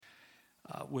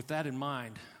With that in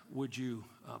mind, would you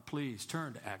please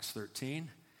turn to Acts 13?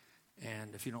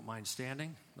 And if you don't mind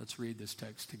standing, let's read this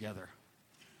text together.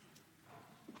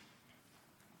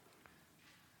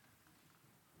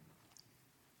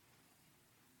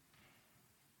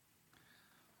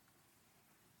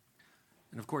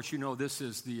 And of course, you know this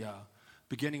is the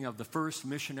beginning of the first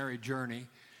missionary journey.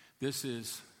 This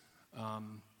is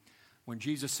when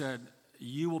Jesus said,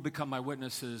 "You will become my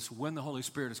witnesses when the Holy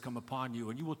Spirit has come upon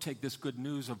you, and you will take this good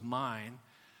news of mine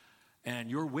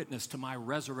and your witness to my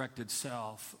resurrected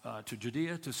self to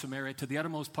Judea, to Samaria, to the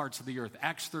uttermost parts of the earth."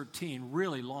 Acts 13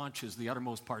 really launches the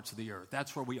uttermost parts of the earth.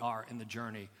 That's where we are in the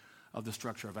journey of the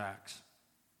structure of Acts.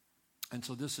 And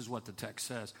so this is what the text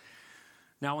says.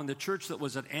 Now, in the church that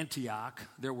was at Antioch,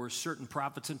 there were certain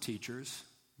prophets and teachers: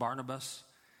 Barnabas,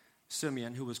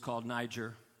 Simeon, who was called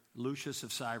Niger, Lucius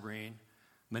of Cyrene,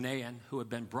 Manaen, who had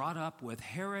been brought up with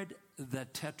Herod the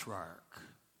Tetrarch,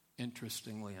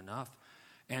 interestingly enough,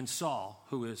 and Saul,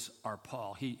 who is our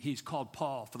Paul. He's called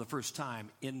Paul for the first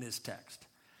time in this text.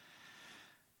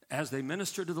 As they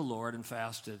ministered to the Lord and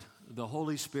fasted, the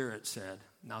Holy Spirit said,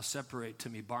 "Now separate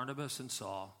to me Barnabas and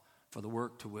Saul for the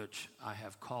work to which I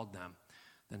have called them."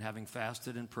 Then, having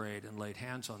fasted and prayed and laid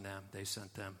hands on them, they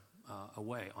sent them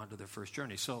away onto their first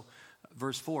journey. So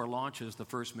verse 4 launches the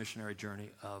first missionary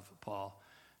journey of Paul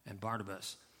and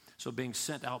Barnabas. So being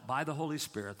sent out by the Holy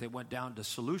Spirit, they went down to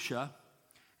Seleucia.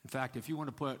 In fact, if you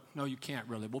want to no, you can't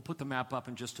really. We'll put the map up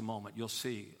in just a moment. You'll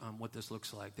see what this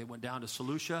looks like. They went down to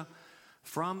Seleucia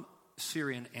from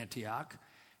Syrian Antioch,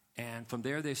 and from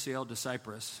there they sailed to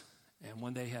Cyprus. And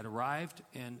when they had arrived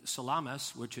in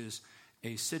Salamis, which is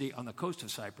a city on the coast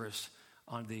of Cyprus,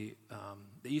 on the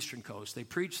eastern coast, they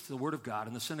preached the word of God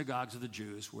in the synagogues of the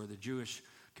Jews, where the Jewish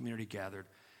community gathered.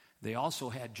 They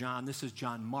also had John, this is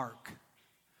John Mark,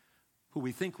 who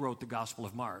we think wrote the Gospel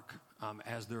of Mark,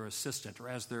 as their assistant or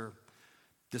as their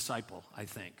disciple, I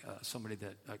think, somebody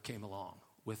that came along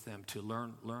with them to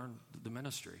learn the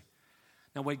ministry.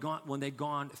 Now, when they'd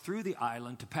gone through the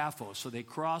island to Paphos, so they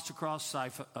crossed across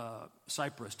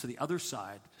Cyprus to the other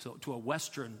side, so to a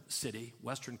western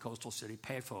coastal city,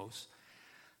 Paphos,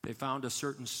 they found a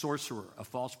certain sorcerer, a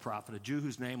false prophet, a Jew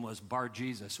whose name was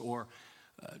Bar-Jesus, or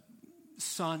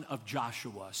son of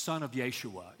Joshua, son of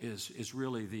Yeshua is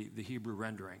really the Hebrew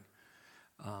rendering.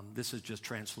 This is just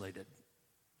translated,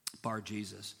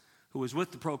 Bar-Jesus, who was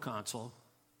with the proconsul,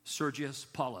 Sergius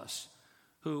Paulus,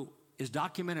 who is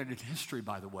documented in history,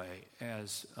 by the way,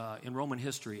 as in Roman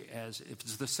history, as if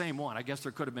it's the same one. I guess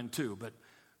there could have been two, but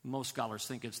most scholars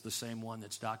think it's the same one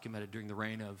that's documented during the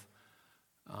reign of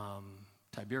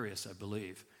Tiberius, I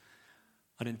believe.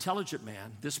 An intelligent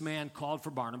man. This man called for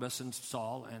Barnabas and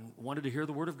Saul and wanted to hear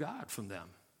the word of God from them.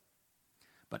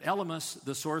 But Elymas,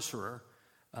 the sorcerer,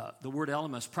 the word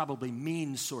Elymas probably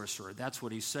means sorcerer. That's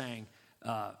what he's saying.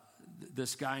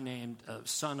 This guy named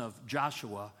son of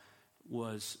Joshua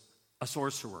was a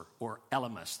sorcerer, or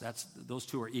Elymas. Those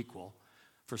two are equal,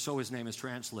 for so his name is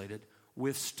translated.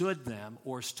 Withstood them,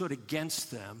 or stood against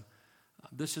them.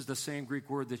 This is the same Greek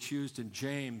word that's used in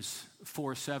James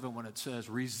 4:7 when it says,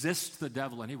 "Resist the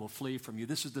devil and he will flee from you."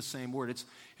 This is the same word.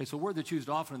 It's a word that's used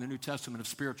often in the New Testament of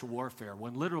spiritual warfare,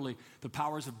 when literally the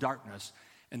powers of darkness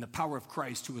and the power of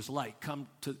Christ, who is light, come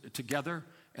together,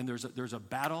 and there's a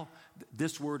battle.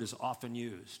 This word is often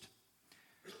used.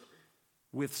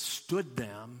 Withstood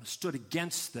them, stood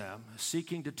against them,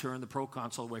 seeking to turn the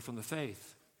proconsul away from the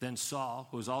faith. Then Saul,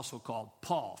 who is also called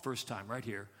Paul, first time right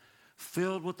here,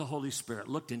 filled with the Holy Spirit,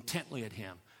 looked intently at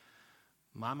him.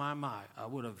 My, I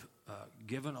would have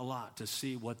given a lot to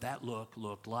see what that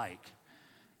looked like.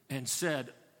 And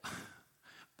said,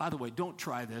 by the way, don't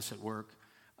try this at work.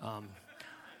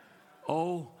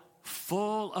 "Oh,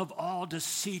 full of all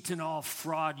deceit and all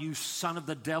fraud, you son of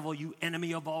the devil, you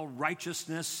enemy of all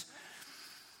righteousness."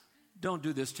 Don't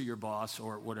do this to your boss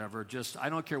or whatever. I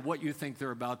don't care what you think they're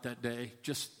about that day.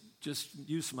 Just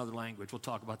use some other language. We'll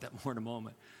talk about that more in a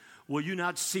moment. "Will you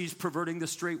not cease perverting the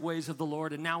straight ways of the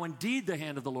Lord? And now indeed the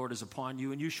hand of the Lord is upon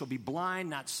you, and you shall be blind,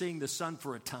 not seeing the sun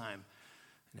for a time."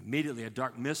 And immediately a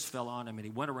dark mist fell on him, and he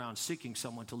went around seeking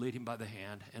someone to lead him by the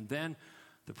hand. And then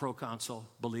the proconsul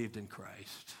believed in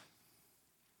Christ.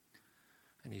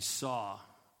 And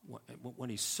when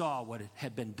he saw what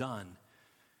had been done,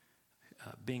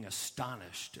 being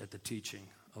astonished at the teaching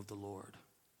of the Lord.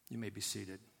 You may be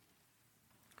seated.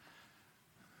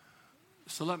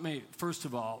 So let me, first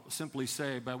of all, simply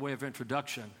say, by way of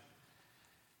introduction,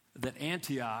 that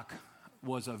Antioch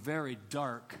was a very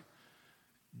dark,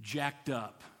 jacked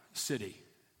up city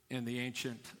in the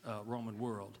ancient Roman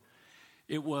world.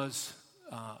 It was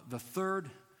the third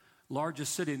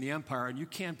largest city in the empire, and you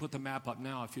can put the map up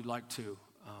now if you'd like to,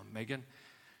 Megan.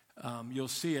 You'll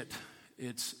see it.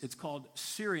 It's called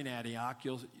Syrian Antioch.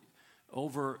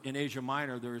 Over in Asia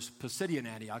Minor, there's Pisidian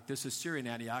Antioch. This is Syrian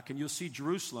Antioch, and you'll see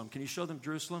Jerusalem. Can you show them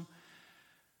Jerusalem?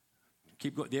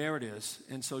 Keep going. There it is.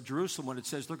 And so Jerusalem, when it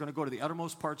says they're going to go to the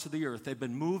uttermost parts of the earth, they've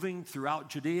been moving throughout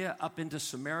Judea up into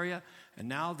Samaria, and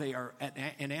now they are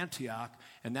in Antioch,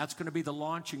 and that's going to be the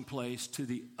launching place to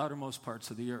the uttermost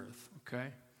parts of the earth, okay?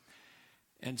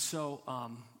 And so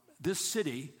this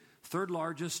city, third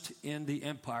largest in the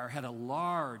empire, had a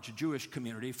large Jewish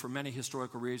community for many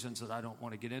historical reasons that I don't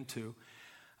want to get into,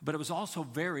 but it was also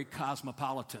very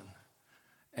cosmopolitan,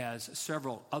 as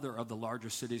several other of the larger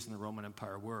cities in the Roman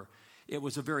Empire were. It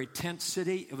was a very tense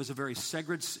city. It was a very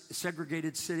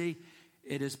segregated city.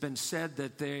 It has been said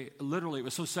that it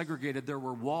was so segregated, there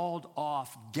were walled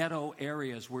off ghetto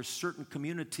areas where certain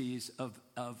communities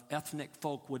of ethnic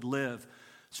folk would live.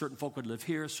 Certain folk would live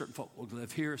here, certain folk would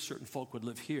live here, certain folk would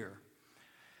live here.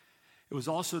 It was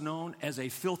also known as a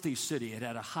filthy city. It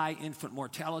had a high infant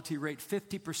mortality rate.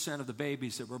 50% of the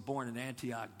babies that were born in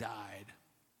Antioch died.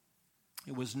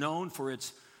 It was known for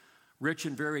its rich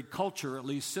and varied culture, at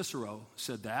least Cicero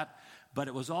said that, but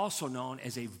it was also known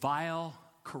as a vile,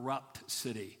 corrupt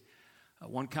city.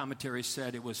 One commentary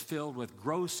said it was filled with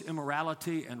gross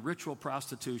immorality and ritual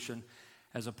prostitution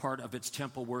as a part of its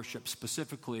temple worship,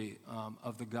 specifically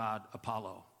of the god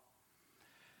Apollo.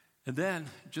 And then,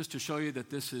 just to show you that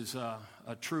this is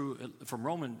true from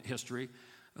Roman history,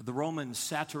 the Roman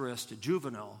satirist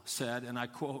Juvenal said, and I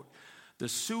quote, "The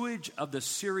sewage of the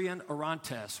Syrian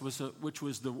Orontes," which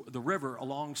was the river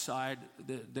alongside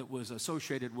that was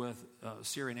associated with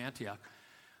Syrian Antioch.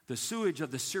 "The sewage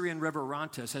of the Syrian river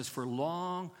Orontes has for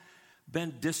long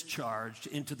been discharged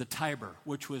into the Tiber,"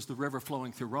 which was the river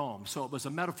flowing through Rome. So it was a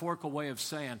metaphorical way of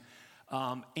saying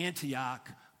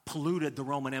Antioch polluted the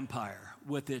Roman Empire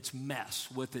with its mess,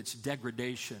 with its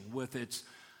degradation, with its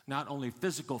not only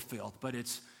physical filth, but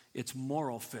its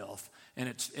moral filth. And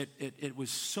it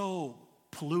was so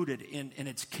polluted in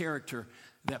its character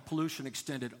that pollution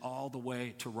extended all the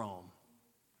way to Rome.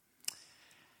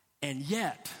 And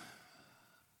yet,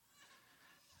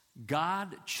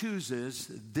 God chooses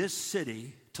this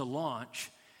city to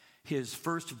launch his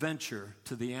first venture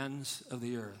to the ends of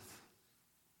the earth.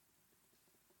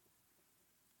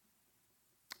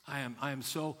 I am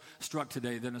so struck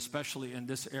today that especially in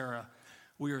this era,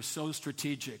 we are so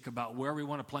strategic about where we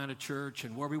want to plant a church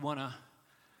and where we want to,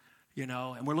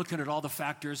 and we're looking at all the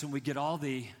factors and we get all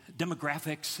the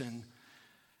demographics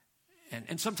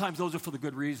and sometimes those are for the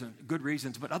good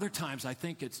reasons, but other times I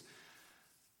think it's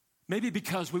maybe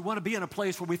because we want to be in a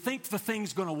place where we think the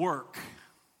thing's going to work.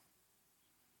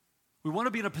 We want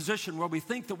to be in a position where we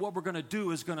think that what we're going to do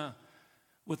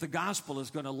with the gospel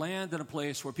is going to land in a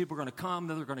place where people are going to come,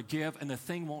 that they're going to give, and the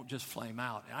thing won't just flame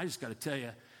out. And I just got to tell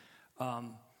you,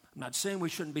 I'm not saying we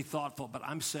shouldn't be thoughtful, but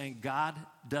I'm saying God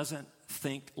doesn't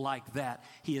think like that.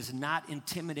 He is not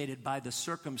intimidated by the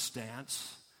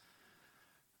circumstance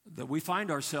that we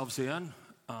find ourselves in,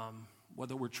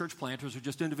 whether we're church planters or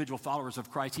just individual followers of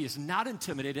Christ. He is not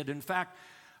intimidated. In fact,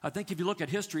 I think if you look at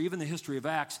history, even the history of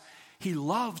Acts, he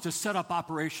loves to set up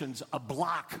operations a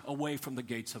block away from the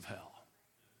gates of hell.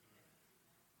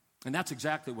 And that's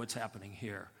exactly what's happening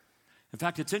here. In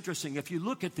fact, it's interesting. If you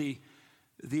look at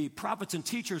the prophets and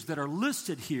teachers that are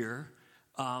listed here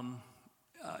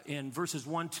in verses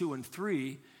 1, 2, and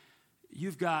 3,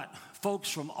 you've got folks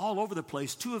from all over the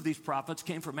place. 2 of these prophets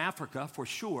came from Africa, for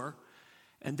sure.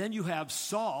 And then you have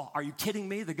Saul. Are you kidding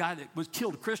me? The guy that was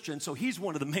killed Christian, so he's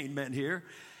one of the main men here.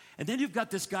 And then you've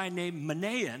got this guy named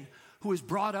Manaen, who was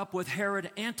brought up with Herod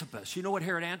Antipas. You know what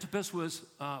Herod Antipas was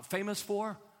famous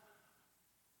for?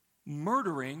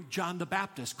 Murdering John the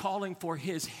Baptist, calling for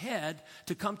his head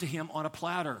to come to him on a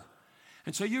platter.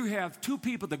 And so you have 2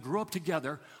 people that grew up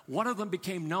together. One of them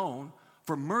became known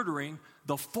for murdering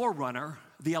the forerunner,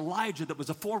 the Elijah that was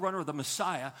a forerunner of the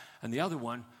Messiah, and the other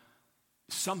one,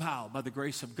 somehow, by the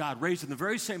grace of God, raised in the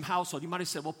very same household. You might have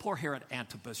said, well, poor Herod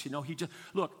Antipas.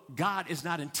 Look, God is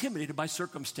not intimidated by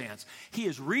circumstance. He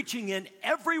is reaching in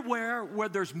everywhere where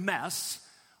there's mess,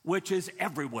 which is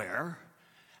everywhere.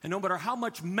 And no matter how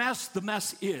much mess the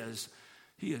mess is,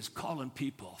 he is calling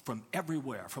people from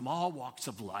everywhere, from all walks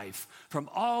of life, from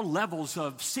all levels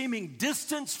of seeming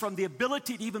distance from the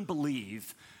ability to even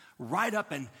believe, right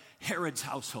up in Herod's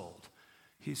household.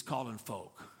 He's calling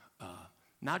folk,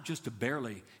 not just to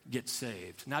barely get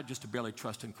saved, not just to barely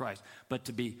trust in Christ, but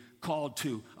to be called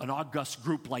to an august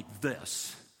group like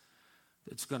this.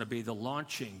 It's going to be the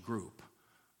launching group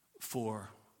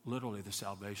for literally the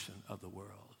salvation of the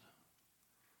world.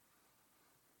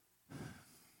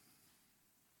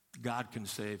 God can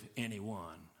save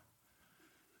anyone,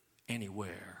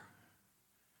 anywhere,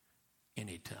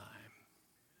 anytime.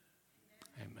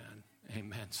 Amen.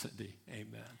 Amen, Cindy.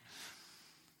 Amen.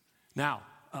 Now,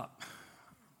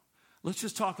 let's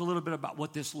just talk a little bit about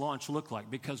what this launch looked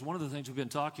like, because one of the things we've been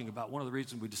talking about, one of the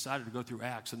reasons we decided to go through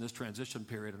Acts in this transition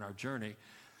period in our journey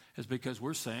is because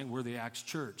we're saying we're the Acts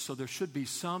church. So there should be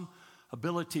some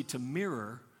ability to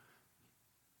mirror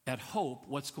at Hope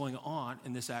what's going on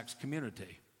in this Acts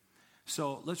community.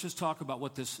 So let's just talk about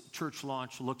what this church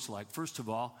launch looks like. First of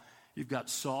all, you've got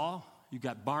Saul, you've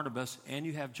got Barnabas, and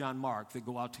you have John Mark that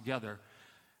go out together.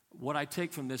 What I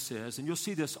take from this is, and you'll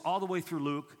see this all the way through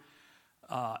Luke,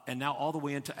 and now all the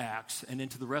way into Acts and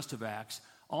into the rest of Acts,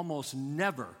 almost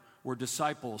never were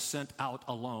disciples sent out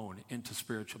alone into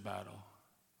spiritual battle.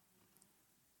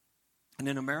 And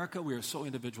in America, we are so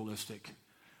individualistic.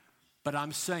 But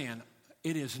I'm saying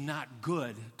it is not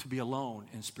good to be alone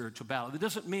in spiritual battle. That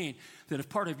doesn't mean that if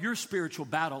part of your spiritual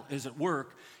battle is at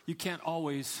work, you can't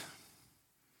always,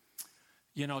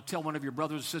 tell one of your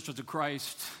brothers and sisters of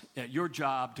Christ at your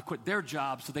job to quit their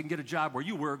job so they can get a job where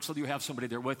you work so that you have somebody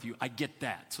there with you. I get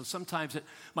that. So sometimes it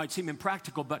might seem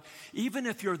impractical, but even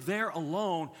if you're there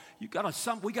alone, we got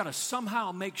to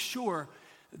somehow make sure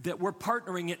that we're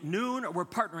partnering at noon or we're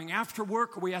partnering after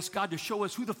work, or we ask God to show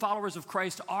us who the followers of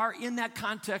Christ are in that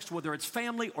context, whether it's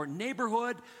family or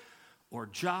neighborhood or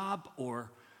job or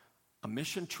a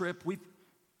mission trip.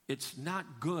 It's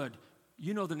not good.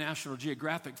 You know the National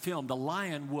Geographic film, the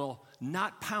lion will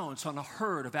not pounce on a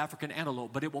herd of African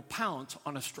antelope, but it will pounce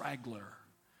on a straggler.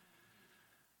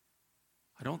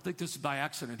 I don't think this is by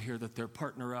accident here that they're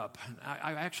partner up.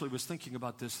 I actually was thinking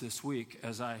about this week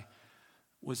as I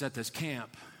was at this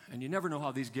camp, and you never know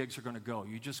how these gigs are going to go.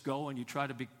 You just go and you try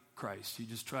to be Christ. You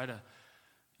just try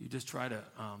to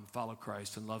follow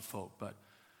Christ and love folk. But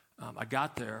I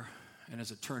got there, and as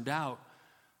it turned out,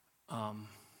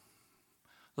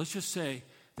 let's just say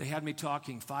they had me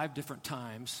talking 5 different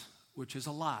times, which is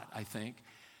a lot, I think.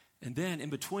 And then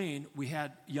in between, we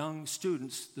had young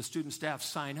students, the student staff,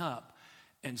 sign up.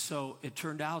 And so it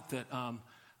turned out that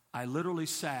I literally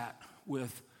sat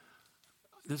with,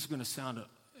 this is going to sound,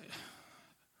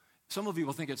 some of you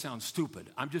will think it sounds stupid.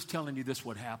 I'm just telling you this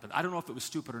what happened. I don't know if it was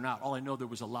stupid or not. All I know, there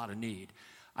was a lot of need.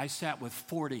 I sat with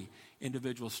 40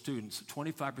 individual students,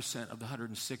 25% of the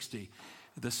 160.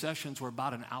 The sessions were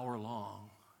about an hour long.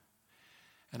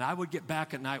 And I would get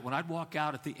back at night when I'd walk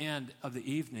out at the end of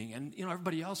the evening, and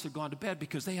everybody else had gone to bed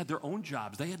because they had their own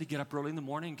jobs. They had to get up early in the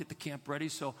morning and get the camp ready.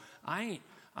 So I'm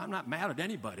not mad at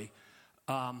anybody.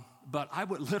 But I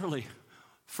would literally,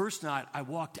 first night I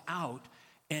walked out,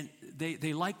 and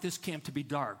they like this camp to be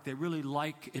dark. They really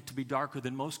like it to be darker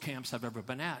than most camps I've ever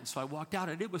been at. And so I walked out,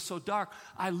 and it was so dark,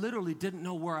 I literally didn't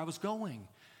know where I was going.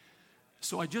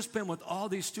 So I'd just been with all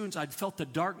these students. I'd felt the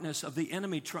darkness of the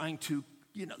enemy trying to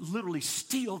literally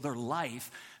steal their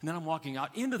life. And then I'm walking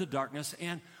out into the darkness,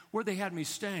 and where they had me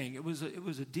staying, it was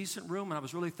a decent room, and I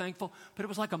was really thankful, but it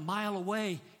was like a mile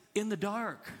away in the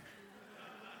dark.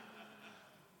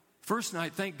 First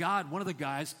night, thank God, one of the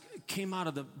guys came out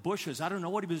of the bushes. I don't know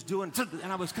what he was doing,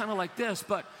 and I was kind of like this,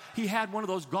 but he had one of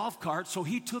those golf carts, so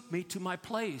he took me to my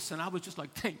place, and I was just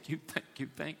like, thank you, thank you,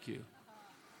 thank you.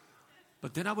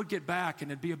 But then I would get back,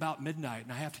 and it'd be about midnight,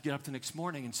 and I have to get up the next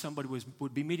morning, and somebody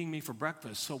would be meeting me for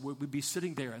breakfast. So we'd be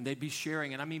sitting there, and they'd be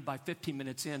sharing. And I mean, by 15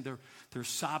 minutes in, they're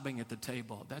sobbing at the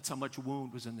table. That's how much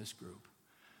wound was in this group.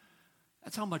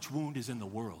 That's how much wound is in the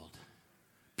world,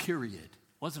 period.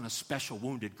 It wasn't a special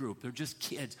wounded group. They're just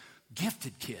kids,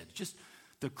 gifted kids, just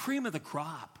the cream of the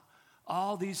crop.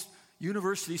 All these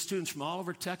university students from all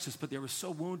over Texas, but they were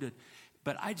so wounded.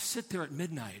 But I'd sit there at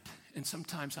midnight, and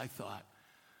sometimes I thought,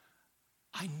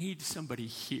 I need somebody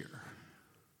here.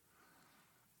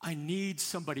 I need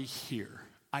somebody here.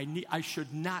 I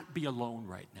should not be alone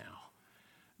right now.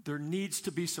 There needs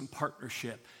to be some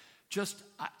partnership.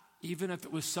 Even if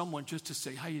it was someone just to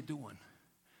say, how you doing?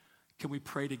 Can we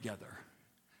pray together?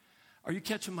 Are you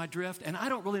catching my drift? And I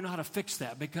don't really know how to fix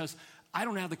that because I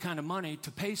don't have the kind of money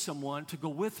to pay someone to go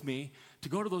with me, to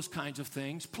go to those kinds of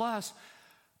things. Plus,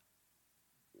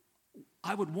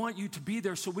 I would want you to be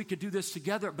there so we could do this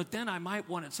together, but then I might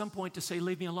want at some point to say,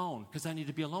 leave me alone, because I need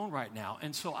to be alone right now.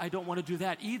 And so I don't want to do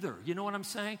that either. You know what I'm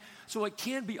saying? So it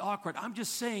can be awkward. I'm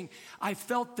just saying, I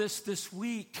felt this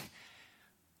week.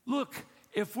 Look,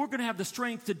 if we're going to have the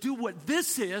strength to do what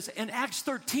this is, and Acts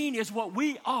 13 is what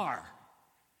we are,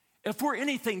 if we're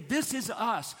anything, this is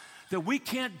us, that we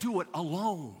can't do it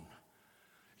alone.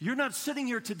 You're not sitting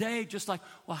here today just like,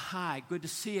 well, hi, good to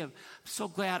see you. I'm so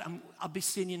glad I'll be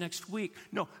seeing you next week.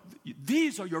 No,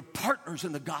 these are your partners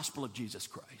in the gospel of Jesus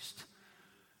Christ.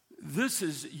 this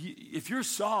is, if you're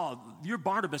Saul, your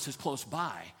Barnabas is close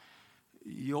by.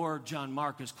 Your John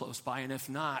Mark is close by. And if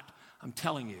not, I'm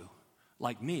telling you,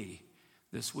 like me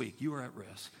this week, you are at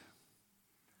risk.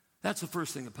 That's the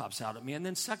first thing that pops out at me. And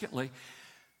then secondly,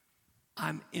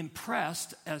 I'm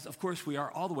impressed, as of course we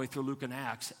are all the way through Luke and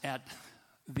Acts, at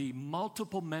the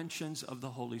multiple mentions of the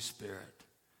Holy Spirit.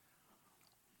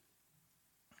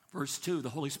 Verse 2, the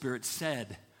Holy Spirit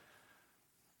said.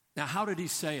 Now, how did he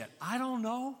say it? I don't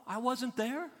know. I wasn't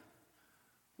there.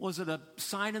 Was it a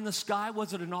sign in the sky?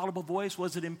 Was it an audible voice?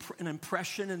 Was it an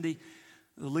impression in the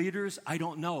leaders? I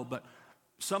don't know. But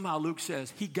somehow Luke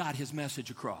says he got his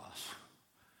message across.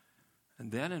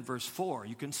 And then in verse 4,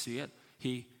 you can see it.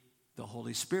 The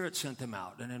Holy Spirit sent them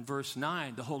out. And in verse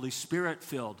 9, the Holy Spirit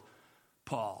filled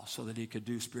Paul so that he could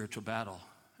do spiritual battle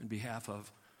in behalf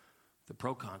of the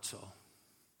proconsul.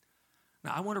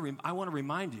 Now, I want to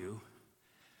remind you,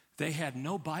 they had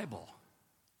no Bible.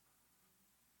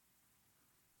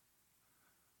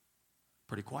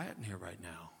 Pretty quiet in here right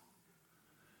now.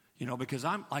 You know, because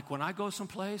I'm like, when I go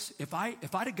someplace, if I'd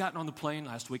have gotten on the plane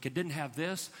last week and didn't have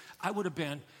this, I would have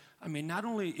been, not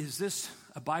only is this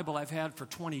a Bible I've had for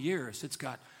 20 years, it's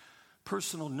got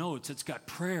personal notes, it's got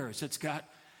prayers,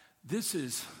 this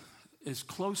is as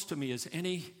close to me as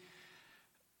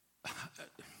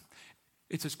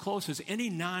it's as close as any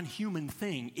non-human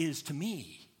thing is to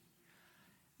me.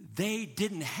 They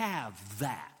didn't have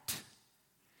that.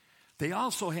 They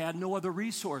also had no other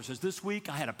resources. This week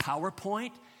I had a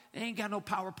PowerPoint. They ain't got no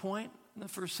PowerPoint in the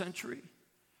first century.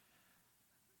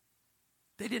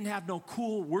 They didn't have no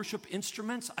cool worship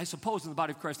instruments. I suppose in the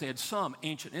body of Christ they had some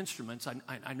ancient instruments.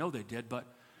 I know they did, but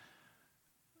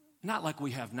not like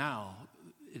we have now.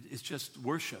 It's just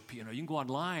worship. You know, you can go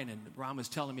online, and Ram was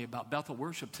telling me about Bethel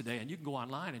worship today, and you can go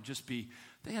online and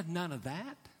they had none of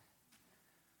that.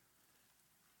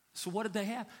 So what did they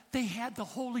have? They had the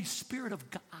Holy Spirit of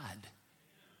God.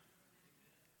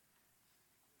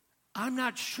 I'm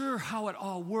not sure how it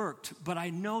all worked, but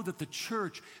I know that the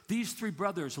church, these three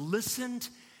brothers listened,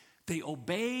 they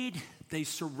obeyed, they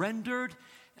surrendered,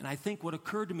 and I think what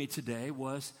occurred to me today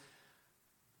was,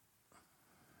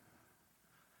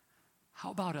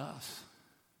 how about us?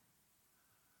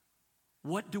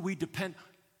 What do we depend?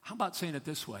 How about saying it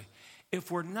this way? If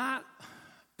we're not,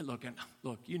 look,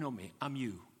 you know me, I'm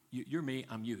you. You're me,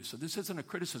 I'm you. So this isn't a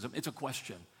criticism, it's a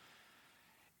question.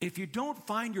 If you don't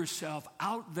find yourself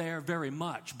out there very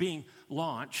much being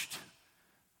launched,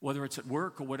 whether it's at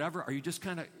work or whatever, are you just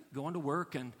kind of going to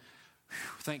work and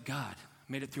thank God,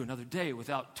 made it through another day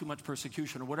without too much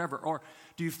persecution or whatever? Or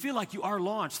do you feel like you are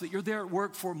launched, that you're there at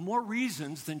work for more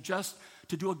reasons than just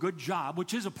to do a good job,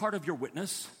 which is a part of your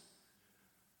witness,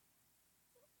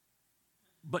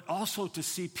 but also to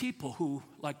see people who,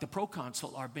 like the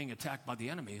proconsul, are being attacked by the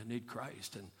enemy and need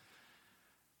Christ? And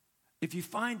if you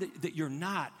find that you're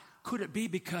not, could it be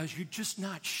because you're just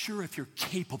not sure if you're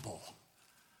capable?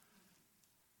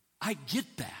 I get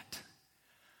that.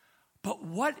 But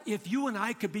what if you and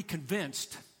I could be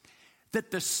convinced that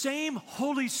the same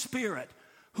Holy Spirit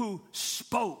who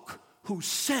spoke, who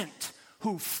sent,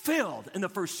 who filled in the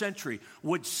first century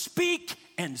would speak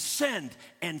and send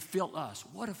and fill us?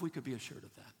 What if we could be assured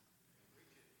of that?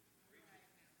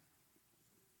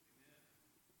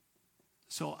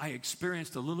 So I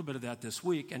experienced a little bit of that this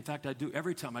week. In fact, I do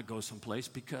every time I go someplace,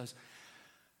 because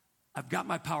I've got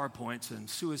my PowerPoints, and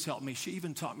Sue has helped me. She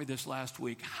even taught me this last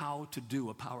week how to do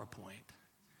a PowerPoint.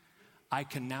 I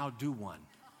can now do one.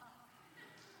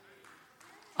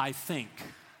 I think,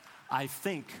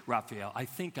 Raphael, I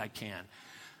think I can.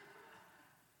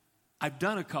 I've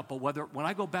done a couple, when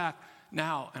I go back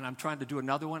now and I'm trying to do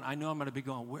another one, I know I'm going to be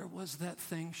going, where was that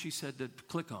thing she said to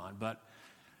click on? But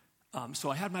so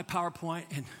I had my PowerPoint,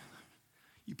 and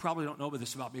you probably don't know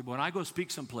this about me, but when I go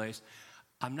speak someplace,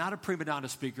 I'm not a prima donna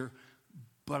speaker,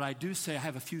 but I do say I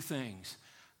have a few things.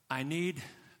 I need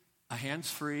a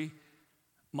hands-free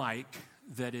mic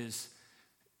that is,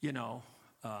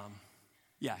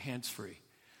 hands-free.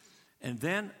 And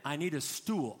then I need a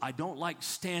stool. I don't like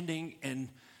standing and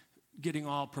getting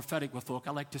all prophetic with folk.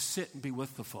 I like to sit and be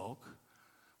with the folk,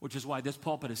 which is why this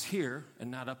pulpit is here and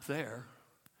not up there.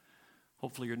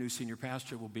 Hopefully your new senior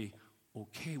pastor will be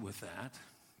okay with that.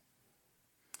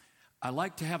 I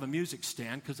like to have a music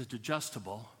stand because it's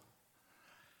adjustable.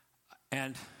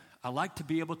 And I like to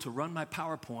be able to run my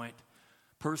PowerPoint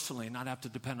personally and not have to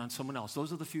depend on someone else.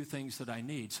 Those are the few things that I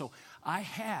need. So I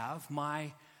have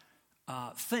my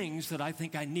things that I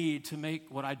think I need to make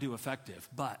what I do effective.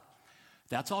 But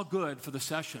that's all good for the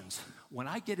sessions. When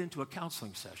I get into a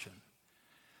counseling session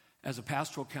as a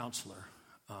pastoral counselor,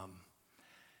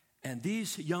 and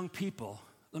these young people,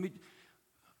 I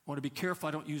want want to be careful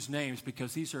I don't use names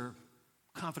because these are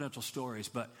confidential stories,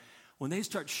 but when they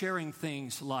start sharing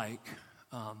things like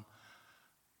a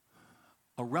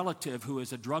relative who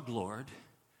is a drug lord,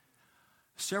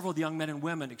 several of the young men and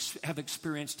women have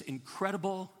experienced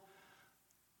incredible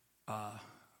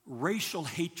racial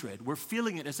hatred. We're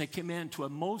feeling it as they came into a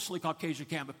mostly Caucasian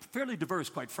camp, fairly diverse,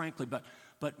 quite frankly,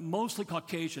 but mostly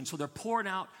Caucasian. So they're pouring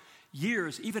out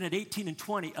years, even at 18 and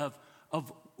 20,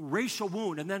 of racial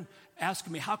wound, and then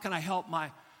asking me, how can I help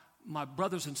my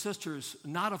brothers and sisters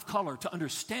not of color to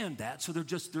understand that? So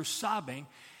they're sobbing.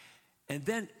 And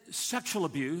then sexual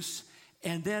abuse,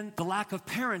 and then the lack of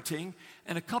parenting.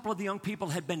 And a couple of the young people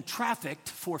had been trafficked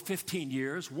for 15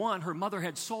 years. One, her mother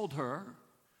had sold her.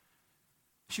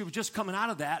 She was just coming out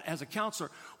of that as a counselor.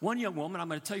 One young woman, I'm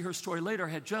going to tell you her story later,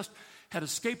 had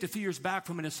escaped a few years back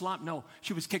from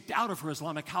she was kicked out of her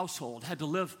Islamic household, had to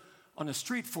live on the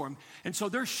street for him. And so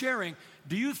they're sharing,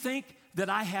 do you think that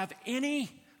I have any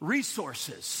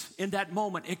resources in that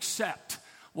moment except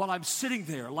while I'm sitting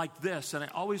there like this? And I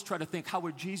always try to think, how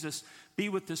would Jesus be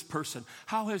with this person?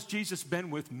 How has Jesus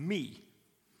been with me?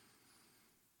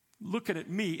 Looking at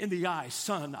me in the eye,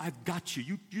 son, I've got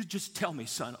you. You just tell me,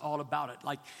 son, all about it.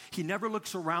 Like, he never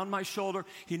looks around my shoulder.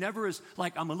 He never is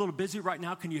like, I'm a little busy right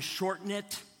now. Can you shorten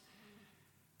it?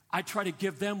 I try to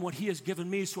give them what he has given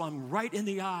me, so I'm right in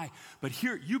the eye. But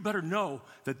here, you better know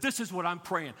that this is what I'm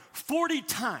praying. 40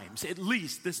 times at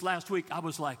least this last week, I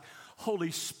was like,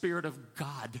 Holy Spirit of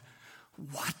God,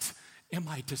 what am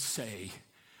I to say?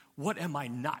 What am I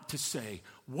not to say?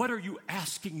 What are you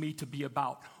asking me to be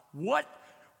about? What?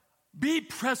 Be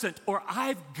present, or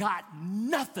I've got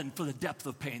nothing for the depth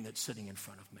of pain that's sitting in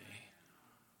front of me.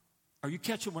 Are you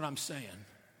catching what I'm saying?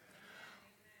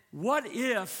 What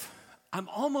if I'm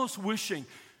almost wishing,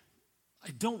 I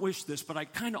don't wish this, but I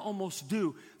kind of almost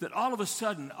do, that all of a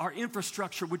sudden our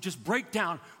infrastructure would just break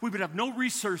down. We would have no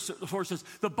resources.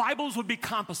 The Bibles would be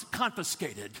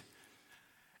confiscated.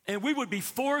 And we would be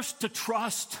forced to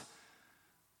trust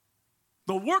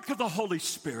the work of the Holy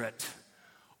Spirit,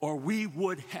 or we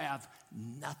would have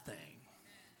nothing.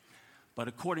 But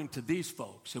according to these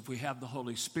folks, if we have the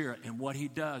Holy Spirit and what he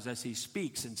does as he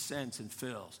speaks and sends and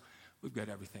fills, we've got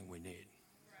everything we need.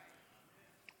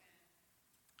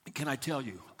 Can I tell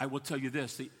you, I will tell you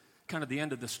this, the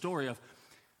end of the story of,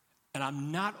 and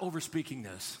I'm not overspeaking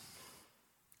this.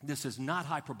 This is not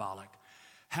hyperbolic.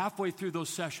 Halfway through those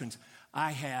sessions,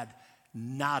 I had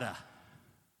nada.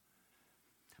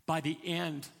 By the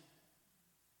end,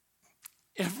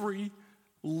 every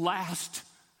last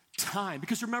time,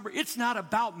 because remember, it's not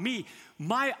about me.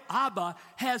 My Abba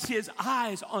has his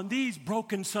eyes on these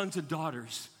broken sons and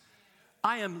daughters.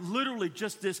 I am literally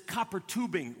just this copper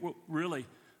tubing, well, really,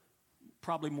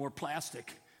 probably more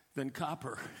plastic than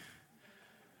copper.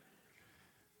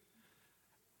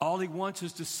 All he wants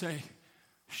is to say,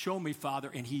 show me, Father,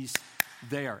 and he's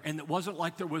there. And it wasn't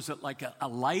like there was a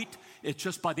light. It's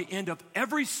just by the end of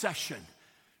every session,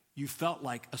 you felt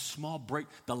like a small break.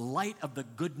 The light of the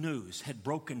good news had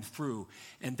broken through,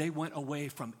 and they went away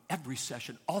from every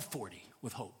session, all 40,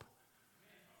 with hope.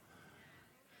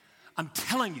 I'm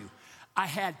telling you, I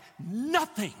had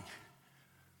nothing.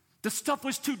 The stuff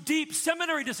was too deep.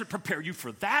 Seminary doesn't prepare you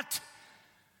for that.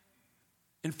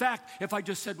 In fact, if I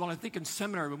just said, well, I think in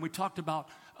seminary, when we talked about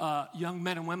young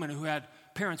men and women who had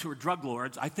parents who were drug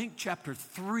lords, I think chapter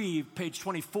 3, page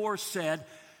 24 said,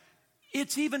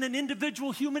 it's even an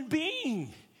individual human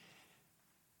being.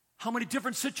 How many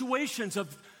different situations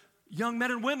of young men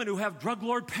and women who have drug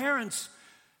lord parents?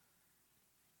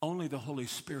 Only the Holy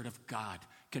Spirit of God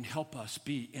can help us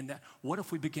be in that. What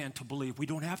if we began to believe we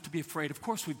don't have to be afraid? Of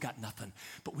course we've got nothing,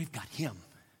 but we've got him.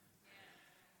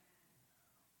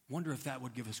 Wonder if that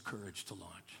would give us courage to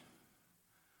launch.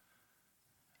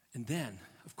 And then,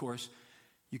 of course,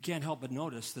 you can't help but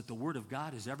notice that the Word of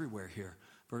God is everywhere here.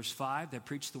 Verse 5, they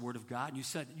preached the Word of God. You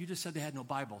just said they had no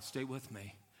Bible. Stay with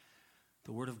me.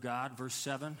 The Word of God. Verse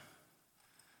 7,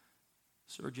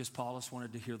 Sergius Paulus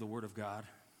wanted to hear the Word of God.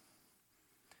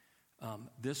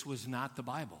 This was not the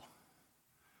Bible.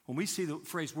 When we see the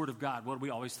phrase Word of God, what do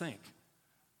we always think?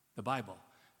 The Bible.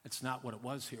 It's not what it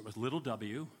was here. It was little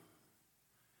w.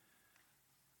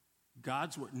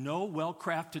 God's Word. No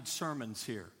well-crafted sermons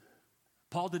here.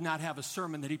 Paul did not have a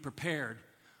sermon that he prepared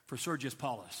for Sergius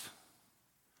Paulus.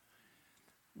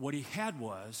 What he had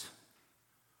was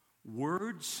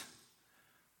words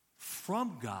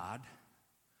from God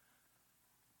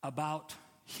about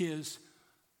his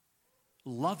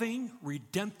loving,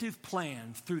 redemptive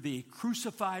plan through the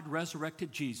crucified,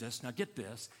 resurrected Jesus. Now get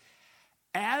this.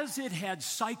 As it had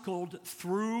cycled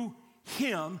through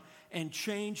him and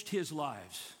changed his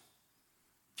life.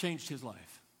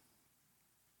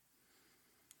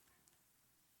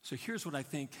 So here's what I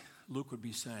think Luke would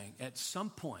be saying. At some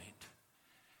point,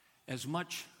 as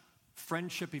much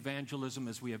friendship evangelism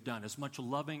as we have done, as much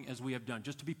loving as we have done,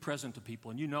 just to be present to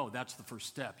people, and you know that's the first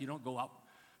step. You don't go out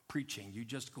preaching. You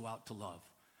just go out to love.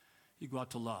 You go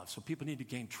out to love. So people need to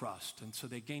gain trust, and so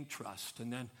they gain trust.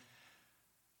 And then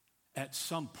at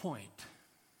some point,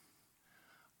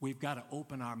 we've got to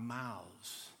open our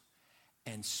mouths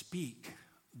and speak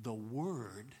the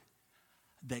word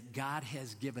that God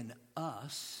has given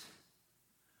us,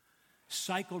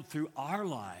 cycled through our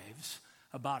lives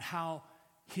about how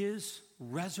his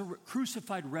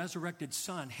crucified, resurrected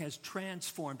Son has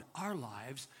transformed our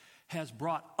lives, has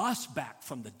brought us back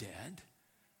from the dead.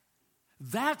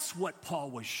 That's what Paul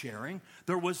was sharing.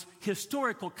 There was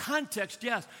historical context.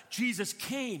 Yes, Jesus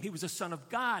came. He was the Son of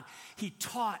God. He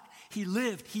taught. He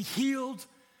lived. He healed.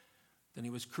 Then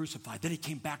he was crucified. Then he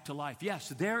came back to life. Yes,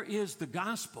 there is the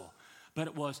gospel. But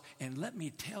it was, and let me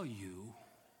tell you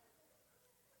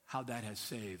how that has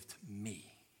saved me.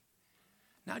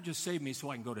 Not just saved me so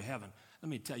I can go to heaven. Let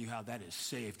me tell you how that has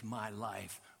saved my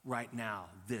life right now,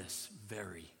 this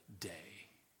very day.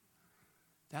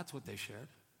 That's what they shared.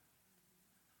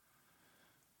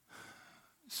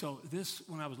 So this,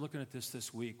 when I was looking at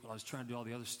this week, while I was trying to do all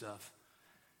the other stuff,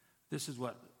 this is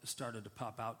what started to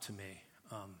pop out to me.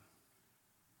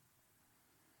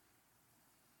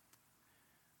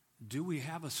 Do we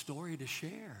have a story to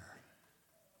share?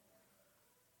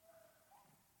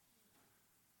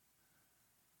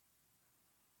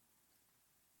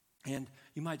 And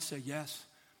you might say, yes,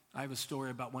 I have a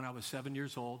story about when I was 7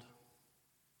 years old.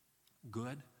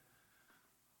 Good.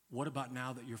 What about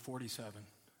now that you're 47?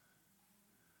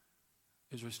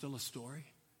 Is there still a story?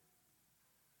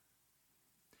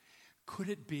 Could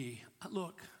it be,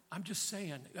 look, I'm just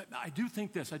saying, I do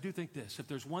think this. If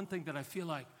there's one thing that I feel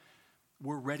like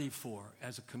we're ready for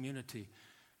as a community,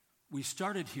 we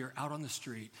started here out on the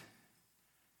street.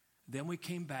 Then we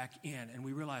came back in and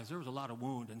we realized there was a lot of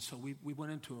wound. And so we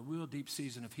went into a real deep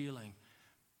season of healing,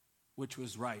 which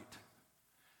was right.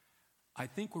 I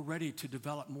think we're ready to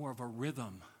develop more of a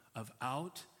rhythm of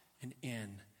out and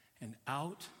in and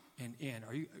out and in.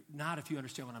 Are you not, if you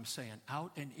understand what I'm saying?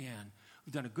 Out and in.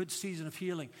 We've done a good season of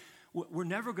healing. We're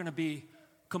never going to be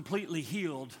completely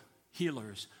healed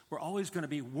healers. We're always going to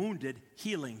be wounded,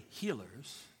 healing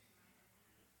healers.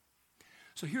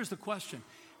 So here's the question.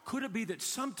 Could it be that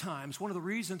sometimes one of the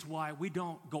reasons why we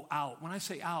don't go out, when I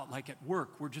say out, like at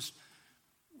work, we just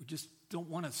don't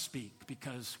want to speak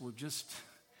because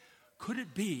could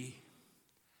it be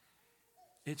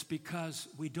it's because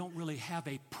we don't really have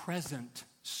a present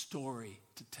story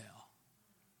to tell?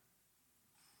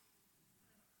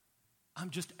 I'm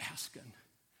just asking.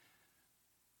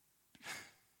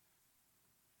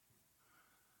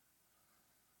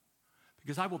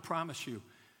 Because I will promise you,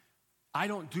 I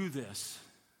don't do this.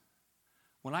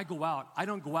 When I go out, I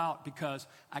don't go out because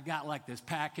I got like this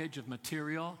package of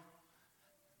material,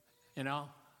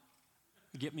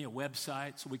 get me a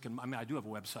website so we can, I do have a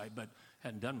website, but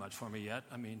hadn't done much for me yet.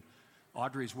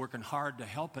 Audrey's working hard to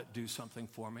help it do something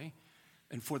for me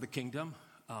and for the kingdom.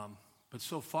 But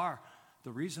so far,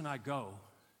 the reason I go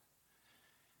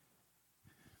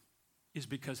is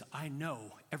because I know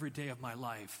every day of my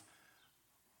life,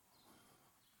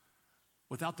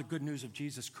 without the good news of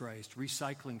Jesus Christ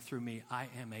recycling through me, I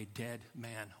am a dead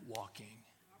man walking.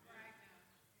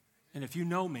 And if you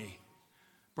know me,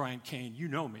 Brian Cain, you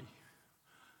know me.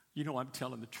 You know I'm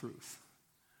telling the truth.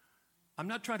 I'm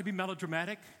not trying to be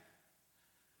melodramatic.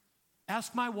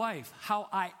 Ask my wife how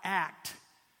I act.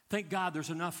 Thank God there's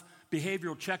enough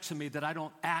behavioral checks in me that I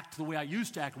don't act the way I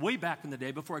used to act way back in the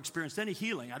day before I experienced any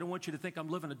healing. I don't want you to think I'm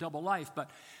living a double life, but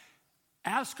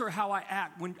ask her how I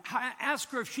act. Ask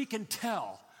her if she can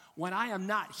tell when I am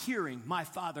not hearing my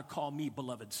Father call me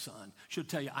beloved son. She'll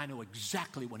tell you, I know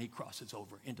exactly when he crosses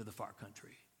over into the far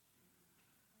country.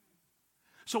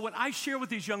 So what I share with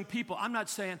these young people, I'm not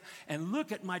saying, and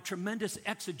look at my tremendous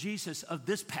exegesis of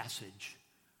this passage.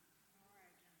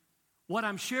 What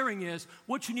I'm sharing is,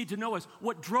 what you need to know is,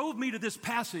 what drove me to this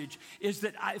passage is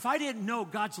that if I didn't know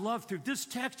God's love through this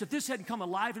text, if this hadn't come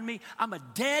alive in me, I'm a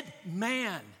dead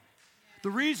man.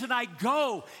 The reason I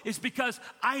go is because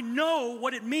I know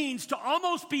what it means to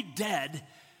almost be dead,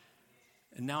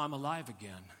 and now I'm alive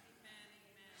again.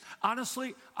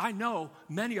 Honestly, I know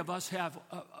many of us have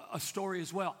a story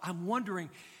as well. I'm wondering,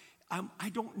 I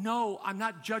don't know, I'm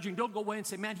not judging. Don't go away and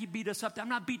say, man, he beat us up. I'm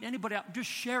not beating anybody up. I'm just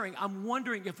sharing. I'm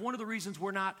wondering if one of the reasons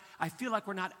I feel like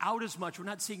we're not out as much, we're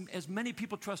not seeing as many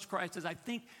people trust Christ as I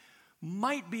think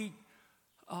might be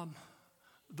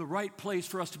the right place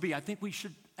for us to be. I think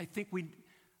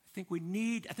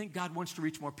I think God wants to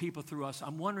reach more people through us.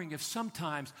 I'm wondering if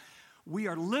sometimes we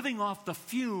are living off the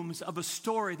fumes of a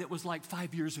story that was like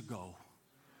 5 years ago.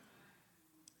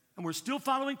 And we're still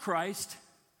following Christ.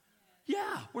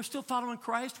 Yeah, we're still following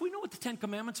Christ. We know what the 10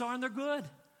 Commandments are, and they're good.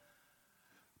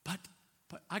 But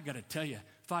I got to tell you,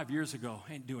 5 years ago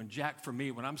ain't doing jack for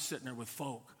me when I'm sitting there with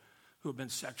folk who have been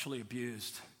sexually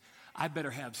abused. I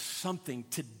better have something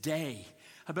today.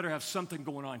 I better have something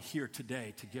going on here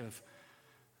today to give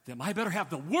them. I better have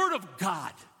the Word of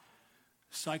God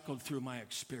cycled through my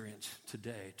experience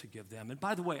today to give them. And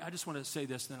by the way, I just want to say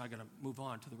this, then I'm going to move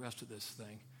on to the rest of this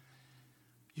thing.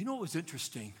 You know what was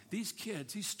interesting? These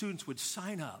kids, these students would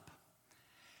sign up,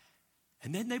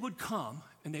 and then they would come,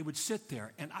 and they would sit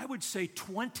there, and I would say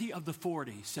 20 of the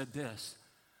 40 said this: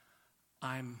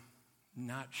 I'm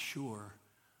not sure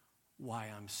why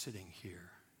I'm sitting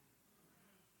here.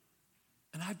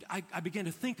 And I began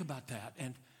to think about that,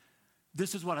 and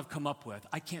this is what I've come up with.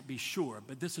 I can't be sure,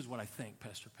 but this is what I think,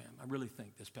 Pastor Pam. I really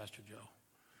think this, Pastor Joe,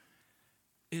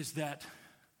 is that,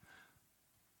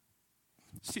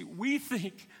 see, we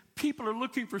think people are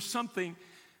looking for something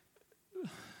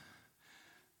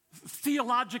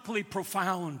theologically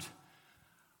profound,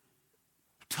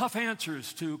 tough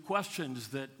answers to questions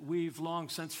that we've long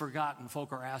since forgotten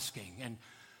folk are asking. And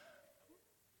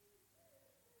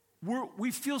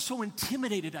we feel so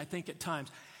intimidated, I think, at times.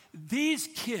 These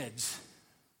kids,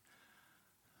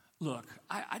 look,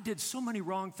 I did so many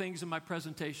wrong things in my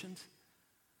presentations.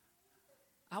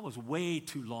 I was way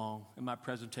too long in my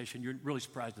presentation. You're really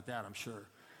surprised at that, I'm sure.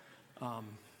 There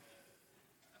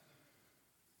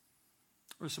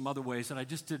were some other ways that I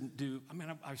just didn't do. I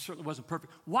mean, I certainly wasn't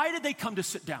perfect. Why did they come to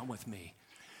sit down with me?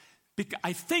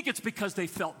 I think it's because they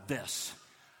felt this.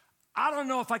 I don't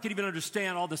know if I could even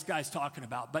understand all this guy's talking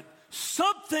about, but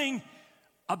something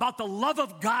about the love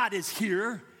of God is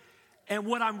here, and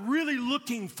what I'm really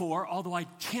looking for, although I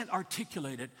can't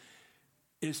articulate it,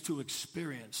 is to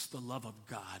experience the love of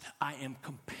God. I am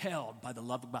compelled by the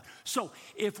love of God. So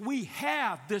if we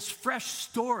have this fresh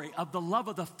story of the love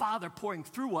of the Father pouring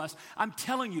through us, I'm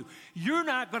telling you, you're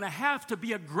not going to have to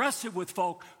be aggressive with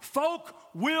folk. Folk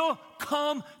will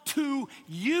come to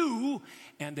you,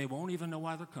 and they won't even know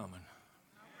why they're coming.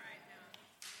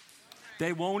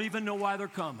 They won't even know why they're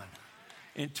coming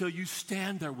until you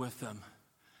stand there with them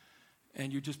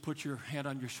and you just put your hand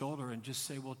on your shoulder and just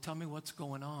say, well, tell me what's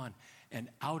going on. And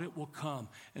out it will come.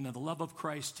 And then the love of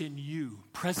Christ in you,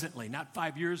 presently, not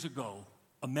 5 years ago,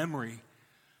 a memory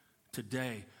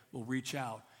today, will reach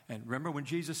out. And remember when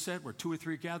Jesus said, where 2 or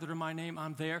 3 gathered in my name,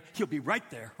 I'm there. He'll be right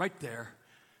there, right there.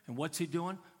 And what's he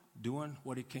doing? Doing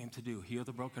what he came to do. Heal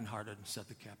the brokenhearted and set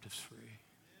the captives free.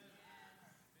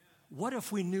 What if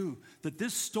we knew that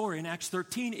this story in Acts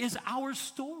 13 is our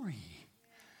story?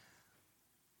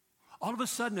 All of a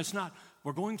sudden, it's not,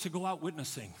 we're going to go out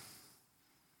witnessing,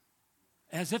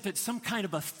 as if it's some kind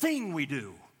of a thing we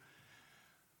do.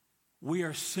 We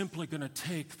are simply going to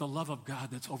take the love of God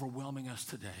that's overwhelming us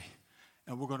today,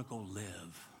 and we're going to go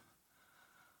live.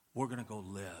 We're going to go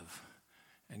live.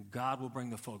 And God will bring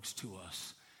the folks to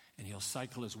us, and he'll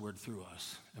cycle his word through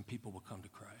us, and people will come to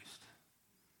Christ.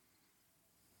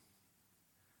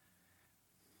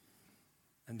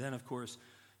 And then, of course,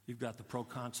 you've got the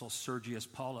proconsul Sergius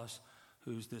Paulus,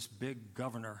 who's this big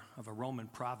governor of a Roman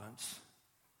province.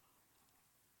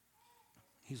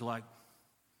 He's like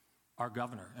our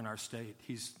governor in our state.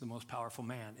 He's the most powerful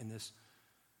man in this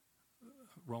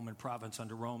Roman province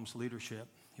under Rome's leadership.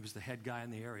 He was the head guy in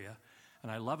the area.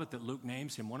 And I love it that Luke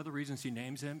names him. One of the reasons he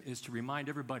names him is to remind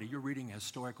everybody you're reading a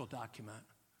historical document.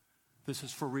 This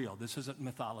is for real. This isn't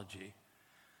mythology.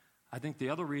 I think the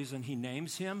other reason he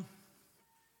names him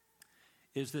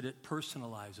is that it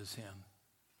personalizes him.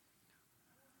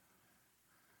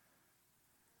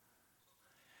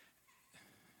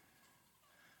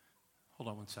 Hold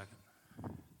on one second.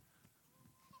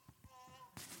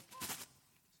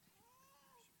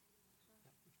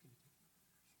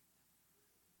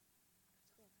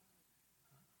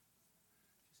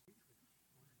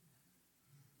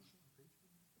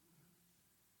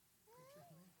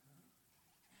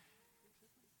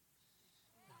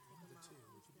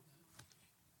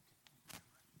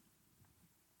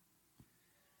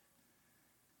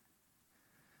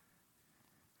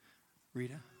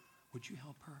 Rita, would you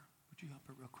help her? Would you help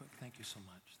her real quick? Thank you so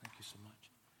much. Thank you so much.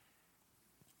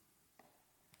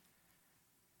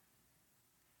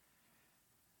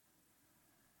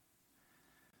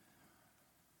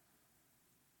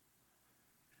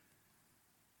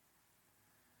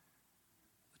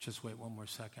 Let's just wait one more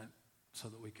second so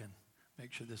that we can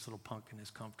make sure this little pumpkin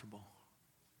is comfortable.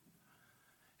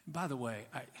 And by the way,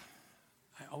 I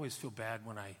always feel bad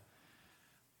when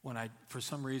I, for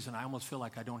some reason, I almost feel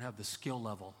like I don't have the skill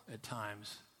level at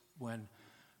times when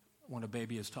a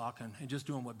baby is talking and just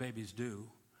doing what babies do.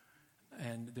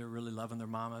 And they're really loving their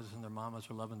mamas, and their mamas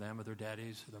are loving them, or their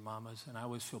daddies, or their mamas. And I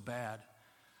always feel bad.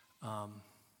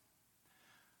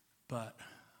 But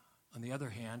on the other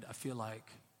hand, I feel like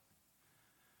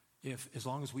as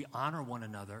long as we honor one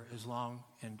another,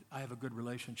 and I have a good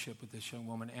relationship with this young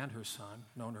woman and her son,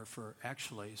 known her for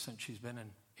actually since she's been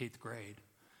in 8th grade.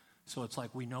 So it's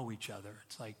like we know each other.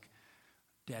 It's like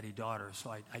daddy-daughter. So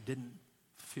I didn't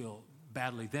feel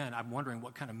badly then. I'm wondering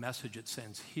what kind of message it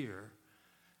sends here.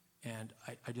 And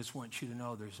I just want you to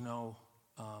know there's no,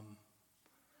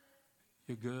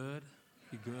 you're good?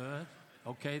 You good?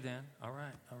 Okay then. All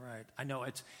right. I know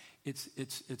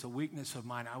it's a weakness of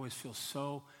mine. I always feel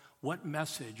so, what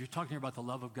message, you're talking about the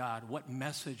love of God, what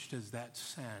message does that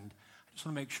send? I just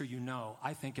want to make sure you know,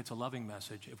 I think it's a loving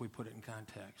message if we put it in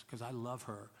context, because I love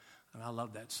her and I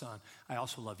love that son. I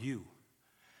also love you.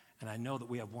 And I know that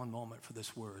we have one moment for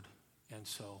this word. And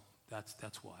so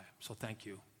that's why. So thank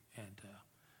you. And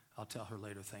I'll tell her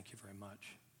later, thank you very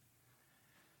much.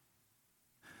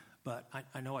 But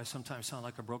I know I sometimes sound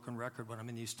like a broken record when I'm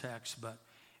in these texts, but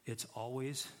it's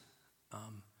always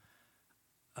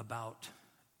about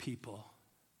people.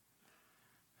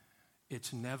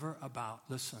 It's never about,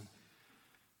 listen,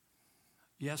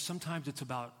 yes, sometimes it's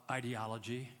about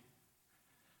ideology,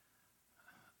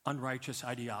 unrighteous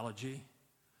ideology.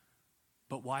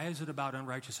 But why is it about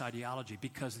unrighteous ideology?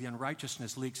 Because the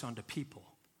unrighteousness leaks onto people.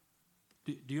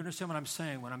 Do you understand what I'm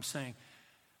saying when I'm saying,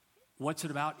 what's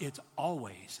it about? It's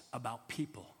always about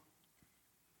people.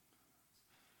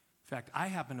 In fact, I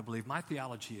happen to believe, my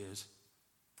theology is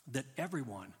that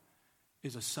everyone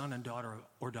is a son and daughter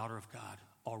or daughter of God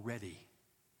already.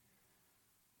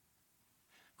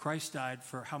 Christ died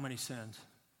for how many sins?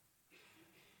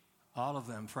 All of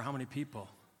them. For how many people?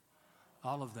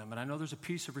 All of them. And I know there's a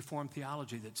piece of Reformed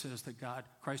theology that says that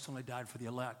Christ only died for the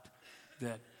elect,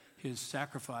 that his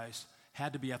sacrifice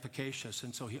had to be efficacious,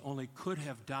 and so he only could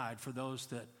have died for those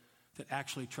that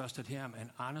actually trusted him. And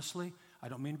honestly, I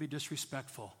don't mean to be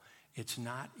disrespectful. It's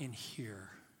not in here.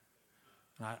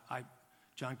 And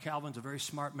John Calvin's a very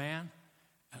smart man,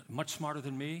 much smarter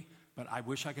than me, but I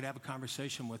wish I could have a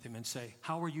conversation with him and say,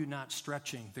 how are you not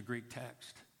stretching the Greek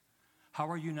text? How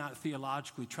are you not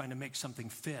theologically trying to make something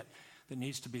fit that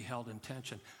needs to be held in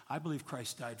tension? I believe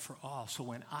Christ died for all. So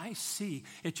when I see,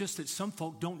 it's just that some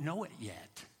folk don't know it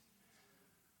yet.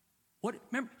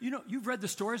 Remember, you've read the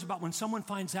stories about when someone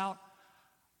finds out,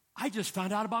 I just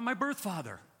found out about my birth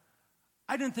father.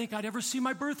 I didn't think I'd ever see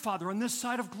my birth father on this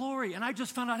side of glory, and I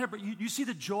just found out here. But you see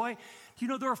the joy? Do you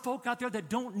know there are folk out there that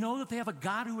don't know that they have a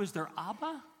God who is their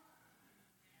Abba?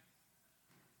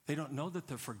 They don't know that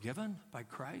they're forgiven by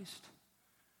Christ.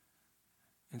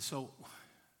 And so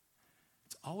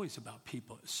it's always about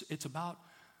people. It's about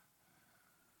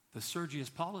the Sergius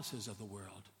Pauluses of the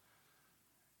world.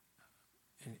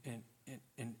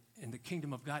 In the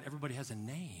kingdom of God, everybody has a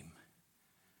name.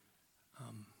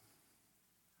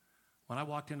 When I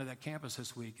walked into that campus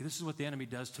this week, this is what the enemy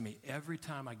does to me. Every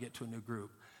time I get to a new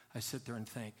group, I sit there and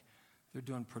think, they're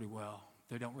doing pretty well.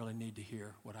 They don't really need to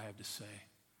hear what I have to say.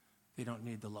 They don't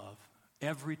need the love.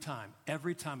 Every time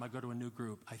I go to a new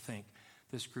group, I think,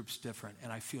 this group's different,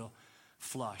 and I feel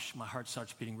flush. My heart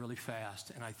starts beating really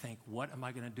fast, and I think, what am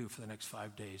I going to do for the next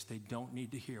 5 days? They don't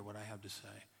need to hear what I have to say.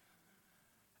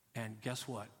 And guess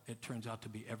what? It turns out to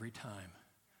be every time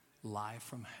live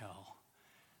from hell.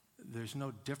 There's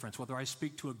no difference. Whether I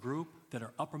speak to a group that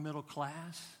are upper middle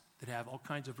class, that have all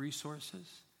kinds of resources,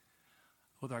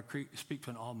 whether I speak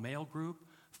to an all-male group,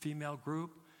 female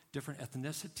group, different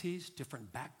ethnicities,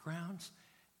 different backgrounds,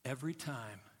 every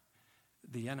time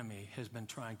the enemy has been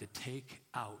trying to take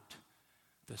out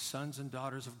the sons and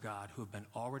daughters of God who have been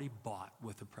already bought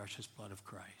with the precious blood of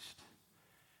Christ.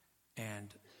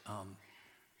 And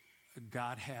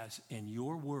God has in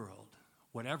your world,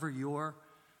 whatever your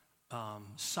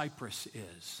Cyprus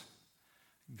is,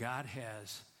 God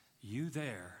has you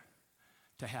there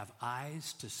to have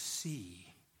eyes to see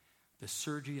the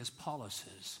Sergius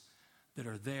Pauluses that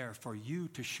are there for you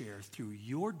to share through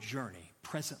your journey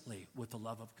presently with the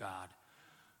love of God,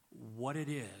 what it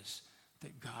is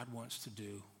that God wants to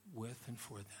do with and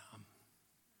for them.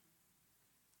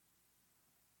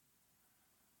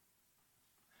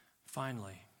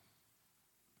 Finally,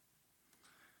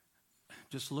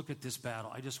 just look at this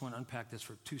battle. I just want to unpack this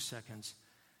for 2 seconds.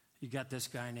 You got this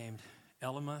guy named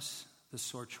Elymas, the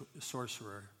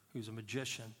sorcerer, who's a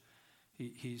magician.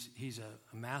 He's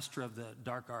a master of the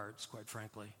dark arts, quite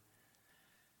frankly.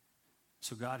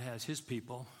 So God has his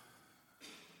people,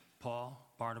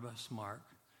 Paul, Barnabas, Mark.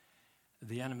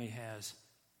 The enemy has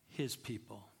his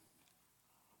people.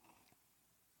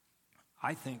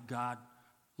 I think God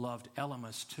loved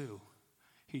Elymas too.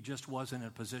 He just wasn't in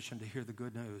a position to hear the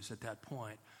good news at that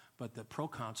point, but the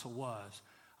proconsul was.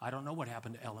 I don't know what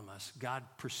happened to Elymas. God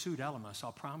pursued Elymas,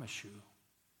 I'll promise you.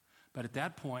 But at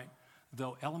that point,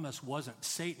 though Elymas wasn't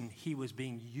Satan, he was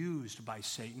being used by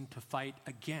Satan to fight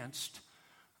against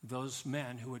those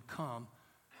men who had come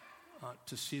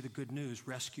to see the good news,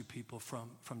 rescue people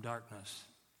from darkness.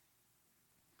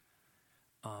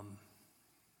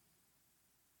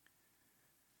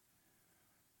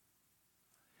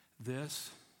 This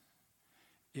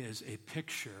is a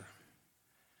picture.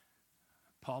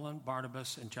 Paul and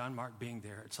Barnabas and John Mark being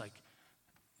there. It's like,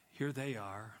 here they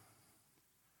are.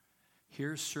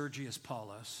 Here's Sergius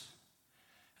Paulus.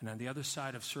 And on the other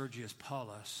side of Sergius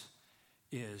Paulus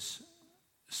is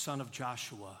son of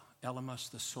Joshua, Elymas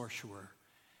the sorcerer.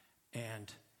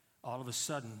 And all of a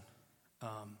sudden,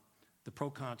 the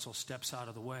proconsul steps out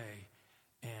of the way,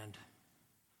 and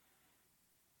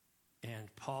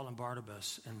Paul and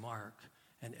Barnabas and Mark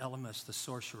and Elymas the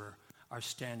sorcerer are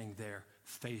standing there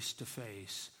face to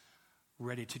face,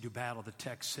 ready to do battle. The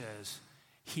text says,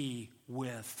 he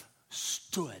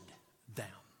withstood them.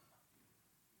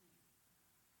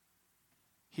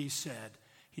 He said,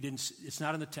 he didn't. It's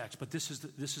not in the text, but this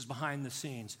is behind the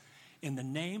scenes. In the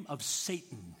name of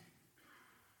Satan,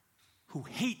 who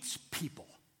hates people,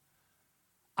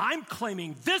 I'm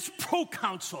claiming this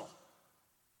proconsul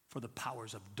for the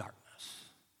powers of darkness.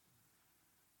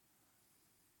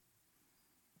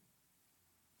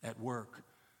 At work,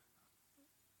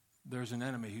 there's an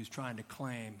enemy who's trying to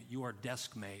claim your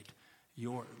desk mate,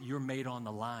 your mate on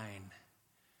the line,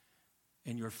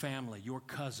 in your family, your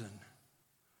cousin,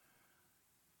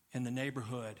 in the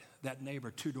neighborhood, that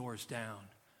neighbor 2 doors down.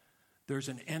 There's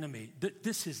an enemy.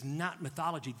 This is not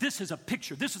mythology. This is a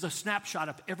picture. This is a snapshot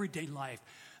of everyday life.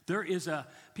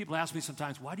 People ask me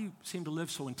sometimes, why do you seem to live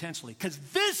so intensely? Because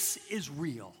this is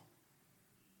real.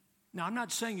 Now, I'm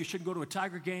not saying you shouldn't go to a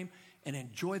Tiger game and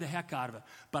enjoy the heck out of it.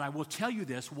 But I will tell you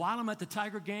this, while I'm at the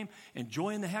Tiger game,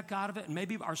 enjoying the heck out of it, and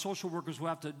maybe our social workers will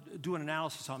have to do an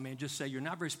analysis on me and just say, you're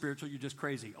not very spiritual, you're just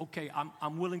crazy. Okay,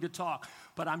 I'm willing to talk,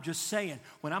 but I'm just saying,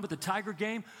 when I'm at the Tiger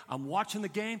game, I'm watching the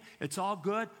game, it's all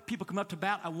good. People come up to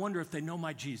bat, I wonder if they know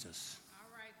my Jesus. All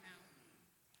right now.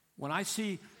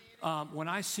 When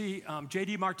I see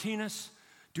J.D. Martinez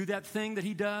do that thing that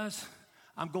he does,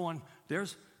 I'm going,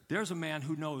 there's a man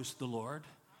who knows the Lord.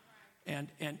 And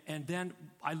then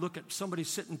I look at somebody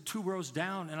sitting 2 rows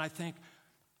down, and I think,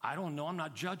 I don't know, I'm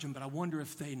not judging, but I wonder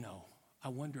if they know. I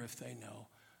wonder if they know.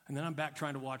 And then I'm back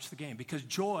trying to watch the game. Because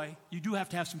joy, you do have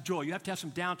to have some joy. You have to have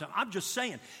some downtime. I'm just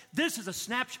saying, this is a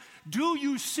snapshot. Do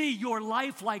you see your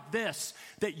life like this?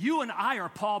 That you and I are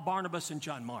Paul, Barnabas, and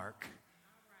John Mark?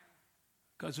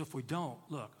 Because if we don't,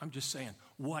 look, I'm just saying,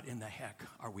 what in the heck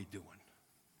are we doing?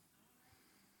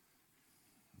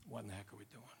 What in the heck are we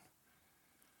doing?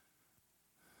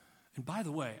 And by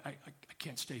the way, I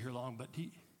can't stay here long, but do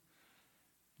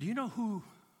you know who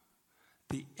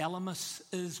the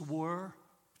Elymases were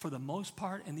for the most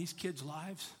part in these kids'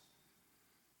 lives?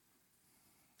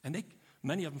 And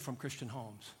many of them from Christian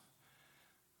homes.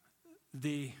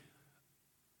 The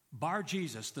Bar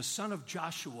Jesus, the son of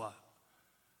Joshua,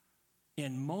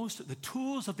 the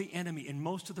tools of the enemy in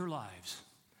most of their lives,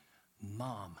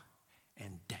 mom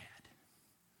and dad.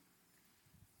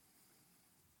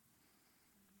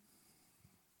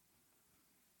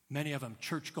 Many of them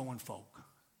church-going folk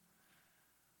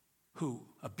who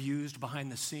abused behind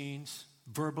the scenes,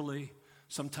 verbally,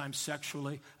 sometimes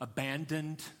sexually,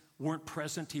 abandoned, weren't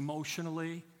present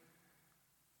emotionally,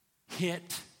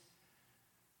 hit.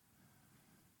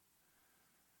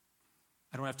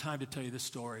 I don't have time to tell you the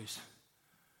stories.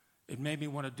 It made me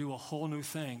want to do a whole new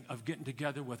thing of getting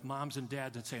together with moms and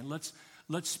dads and saying,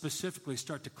 let's specifically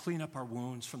start to clean up our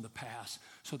wounds from the past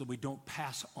so that we don't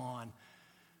pass on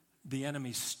the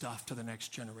enemy's stuff to the next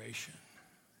generation.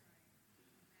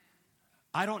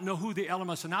 I don't know who the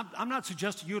Elymas, and I'm not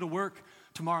suggesting you to work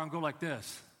tomorrow and go like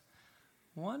this.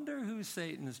 Wonder who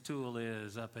Satan's tool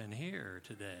is up in here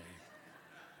today.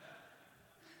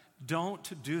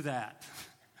 Don't do that.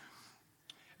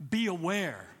 Be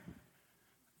aware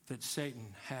that Satan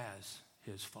has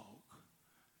his folk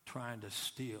trying to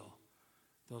steal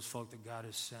those folk that God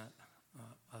has sent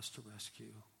us to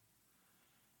rescue.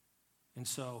 And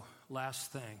so,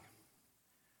 last thing,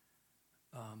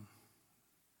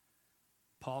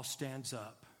 Paul stands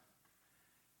up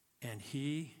and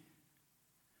he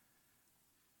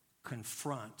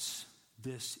confronts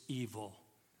this evil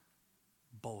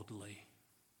boldly.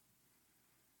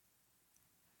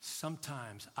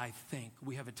 sometimes I think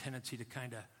we have a tendency to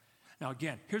kind of, now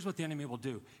again, here's what the enemy will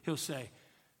do. He'll say,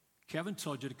 Kevin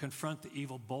told you to confront the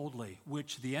evil boldly,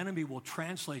 which the enemy will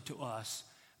translate to us,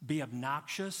 be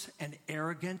obnoxious and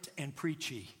arrogant and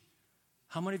preachy.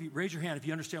 How many of you, raise your hand if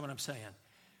you understand what I'm saying.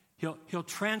 He'll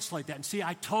translate that and see,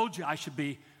 I told you I should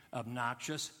be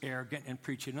obnoxious, arrogant, and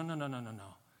preachy. No.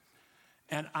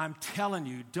 And I'm telling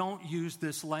you, don't use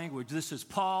this language. This is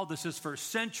Paul. This is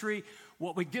first century.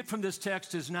 What we get from this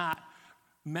text is not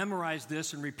memorize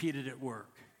this and repeat it at work.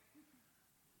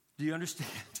 Do you understand?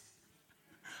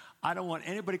 I don't want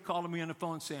anybody calling me on the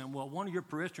phone saying, well, one of your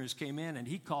parishioners came in and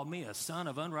he called me a son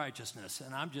of unrighteousness.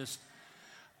 And I'm just,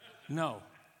 no.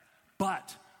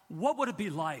 But what would it be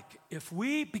like if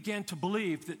we began to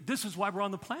believe that this is why we're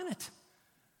on the planet?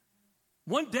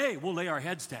 One day we'll lay our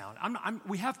heads down.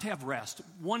 We have to have rest.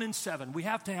 1 in 7. We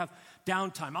have to have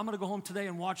downtime. I'm going to go home today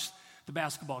and watch the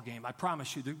basketball game. I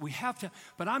promise you that we have to.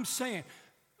 But I'm saying,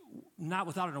 not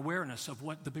without an awareness of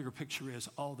what the bigger picture is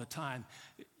all the time.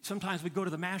 Sometimes we go to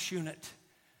the MASH unit,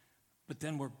 but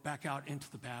then we're back out into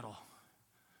the battle.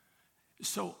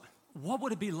 So what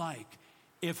would it be like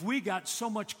if we got had so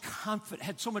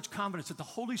much confidence that the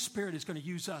Holy Spirit is going to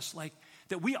use us, like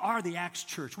that we are the Acts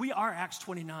church, we are Acts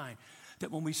 29,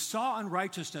 that when we saw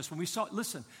unrighteousness,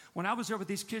 listen, when I was there with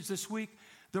these kids this week,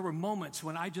 there were moments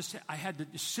when I had to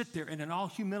just sit there and in all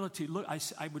humility,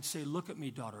 I would say, look at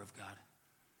me, daughter of God.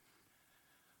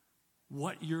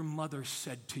 What your mother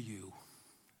said to you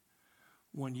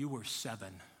when you were 7.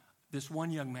 This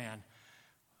one young man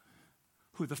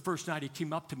who the first night he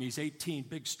came up to me, he's 18,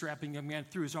 big strapping young man,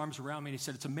 threw his arms around me and he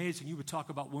said, it's amazing you would talk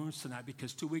about wounds tonight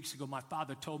because 2 weeks ago my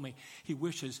father told me he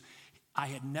wishes I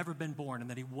had never been born and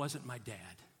that he wasn't my dad.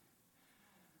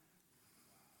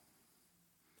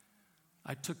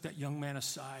 I took that young man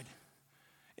aside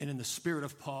and in the spirit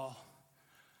of Paul,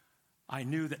 I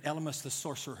knew that Elymas the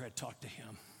sorcerer had talked to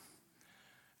him.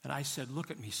 And I said,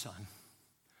 look at me, son.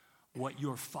 What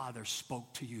your father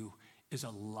spoke to you is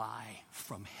a lie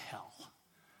from hell.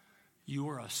 You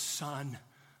are a son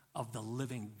of the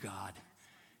living God,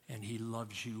 and he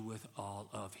loves you with all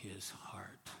of his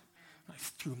heart. I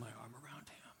threw my arm around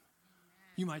him.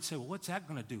 You might say, well, what's that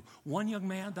going to do? One young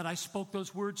man that I spoke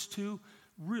those words to,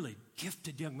 really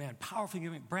gifted young man, powerful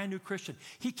young man, brand new Christian,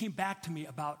 he came back to me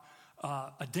about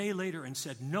a day later and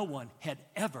said, no one had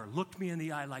ever looked me in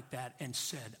the eye like that and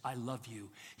said, I love you.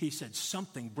 He said,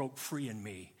 something broke free in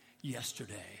me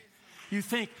yesterday. You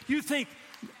think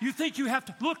you have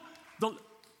to, look,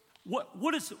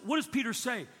 what does Peter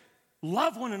say?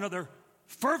 Love one another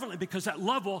fervently because that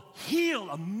love will heal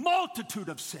a multitude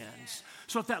of sins.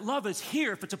 So if that love is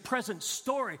here, if it's a present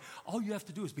story, all you have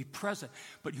to do is be present.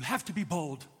 But you have to be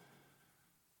bold.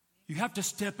 You have to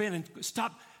step in and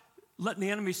stop letting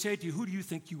the enemy say to you, who do you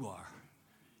think you are?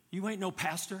 You ain't no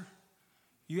pastor.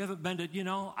 You haven't been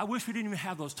to, I wish we didn't even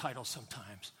have those titles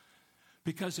sometimes.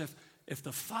 Because if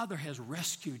the Father has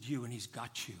rescued you and he's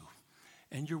got you,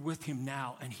 and you're with him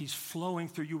now, and he's flowing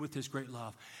through you with his great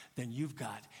love, then you've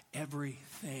got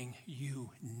everything you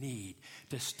need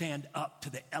to stand up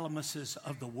to the Elymases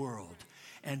of the world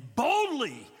and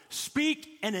boldly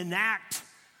speak and enact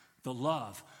the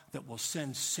love that will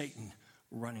send Satan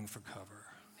running for cover.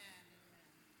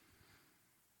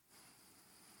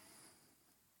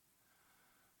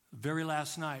 Very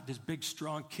last night, this big,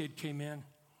 strong kid came in.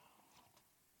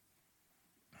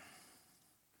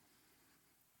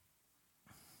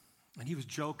 And he was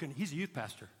joking. He's a youth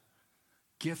pastor.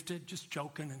 Gifted, just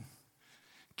joking and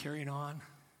carrying on.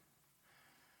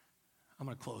 I'm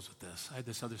going to close with this. I had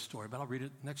this other story, but I'll read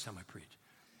it next time I preach.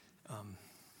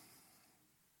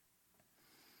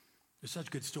 There's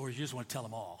such good stories, you just want to tell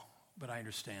them all. But I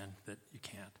understand that you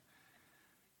can't.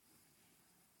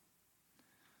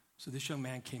 So this young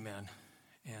man came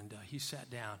in, and he sat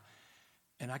down.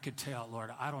 And I could tell, Lord,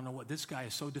 I don't know what, this guy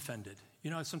is so defended.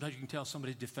 Sometimes you can tell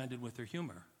somebody's defended with their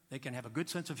humor. They can have a good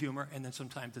sense of humor, and then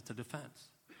sometimes it's a defense.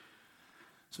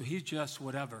 So he's just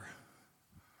whatever.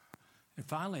 And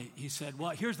finally, he said, well,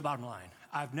 here's the bottom line.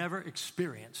 I've never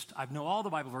experienced, I know all the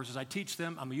Bible verses. I teach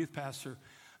them. I'm a youth pastor.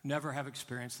 Never have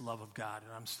experienced the love of God,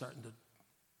 and I'm starting to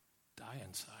die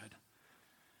inside.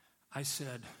 I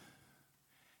said,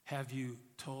 have you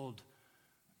told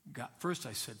God? First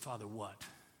I said, Father, what?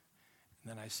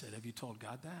 And then I said, have you told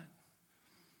God that?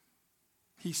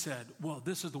 He said, well,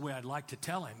 this is the way I'd like to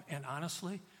tell him. And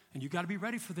honestly, and you got to be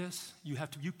ready for this.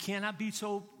 You cannot be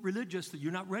so religious that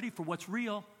you're not ready for what's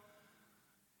real.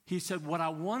 He said, what I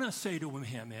want to say to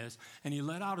him is, and he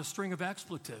let out a string of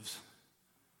expletives.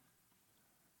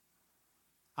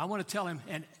 I want to tell him,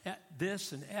 and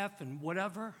this and F and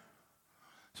whatever.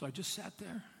 So I just sat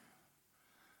there.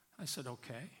 I said,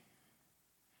 okay.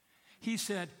 He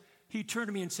turned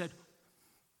to me and said,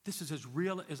 this is as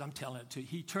real as I'm telling it to you.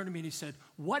 He turned to me and he said,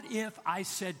 what if I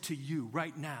said to you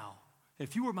right now,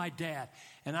 if you were my dad,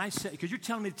 and I said, because you're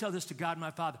telling me to tell this to God and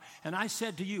my Father, and I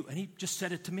said to you, and he just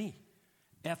said it to me,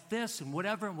 F this and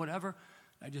whatever and whatever.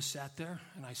 I just sat there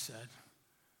and I said,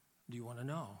 do you want to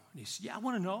know? And he said, yeah, I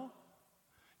want to know.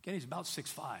 Again, he's about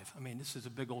 6'5". I mean, this is a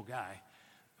big old guy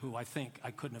who I think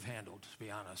I couldn't have handled, to be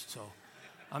honest. So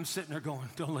I'm sitting there going,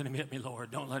 don't let him hit me,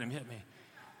 Lord. Don't let him hit me.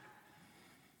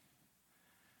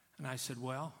 And I said,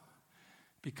 well,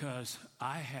 because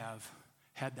I have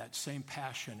had that same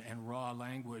passion and raw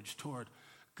language toward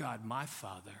God, my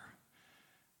Father,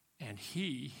 and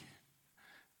he,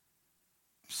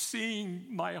 seeing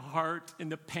my heart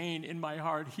and the pain in my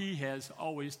heart, he has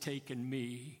always taken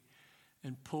me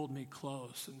and pulled me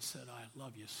close and said, I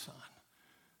love you, son.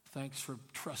 Thanks for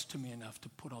trusting me enough to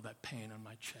put all that pain on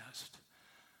my chest.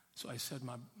 So I said,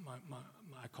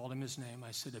 I called him his name.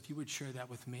 I said, if you would share that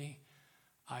with me,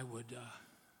 I would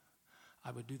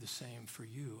do the same for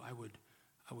you. I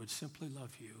would simply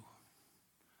love you.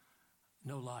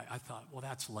 No lie. I thought, well,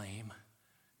 that's lame.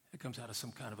 It comes out of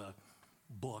some kind of a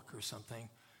book or something.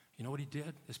 You know what he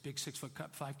did? This big 6'5"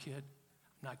 kid. I'm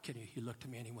not kidding you. He looked at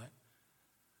me and he went,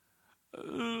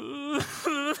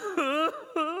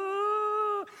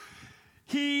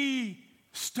 he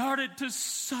started to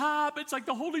sob. It's like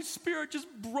the Holy Spirit just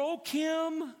broke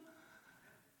him.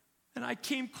 And I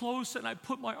came close and I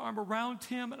put my arm around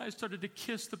him and I started to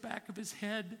kiss the back of his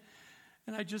head.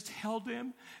 And I just held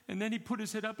him. And then he put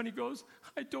his head up and he goes,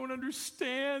 I don't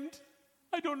understand.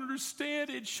 I don't understand.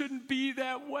 It shouldn't be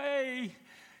that way.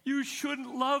 You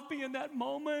shouldn't love me in that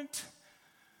moment.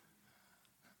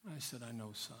 I said, I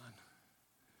know, son.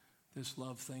 This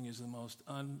love thing is the most,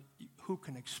 who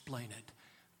can explain it?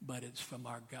 But it's from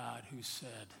our God who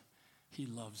said he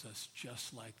loves us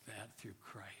just like that through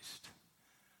Christ.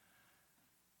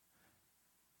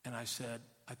 And I said,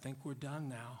 I think we're done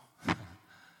now.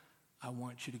 I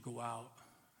want you to go out,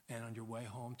 and on your way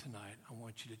home tonight, I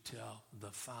want you to tell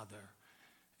the Father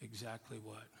exactly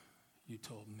what you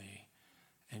told me,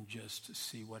 and just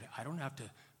see what, I don't have to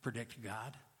predict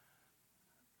God.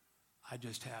 I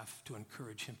just have to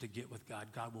encourage him to get with God.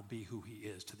 God will be who he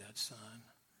is to that son.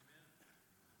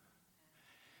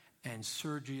 And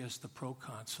Sergius, the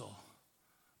proconsul,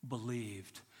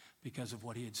 believed because of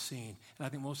what he had seen. And I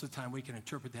think most of the time we can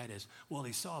interpret that as, well,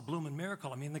 he saw a blooming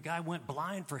miracle. I mean, the guy went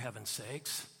blind, for heaven's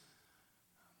sakes.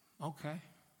 Okay.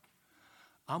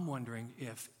 I'm wondering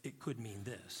if it could mean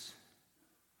this.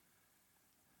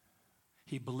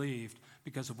 He believed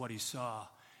because of what he saw.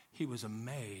 He was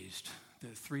amazed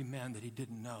that 3 men that he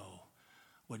didn't know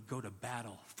would go to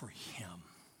battle for him,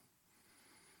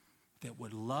 that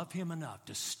would love him enough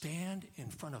to stand in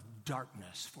front of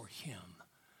darkness for him.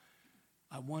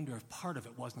 I wonder if part of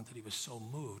it wasn't that he was so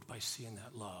moved by seeing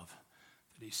that love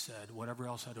that he said, whatever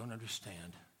else I don't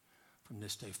understand, from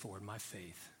this day forward, my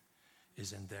faith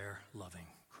is in their loving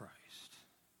Christ.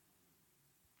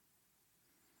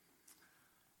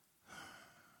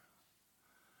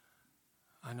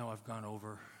 I know I've gone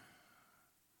over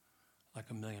like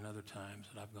a million other times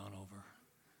that I've gone over.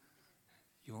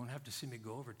 You won't have to see me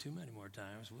go over too many more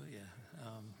times, will you?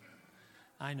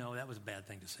 I know that was a bad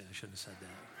thing to say. I shouldn't have said that.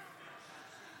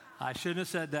 I shouldn't have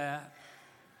said that.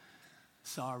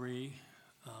 Sorry.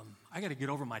 I got to get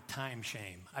over my time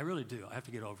shame. I really do. I have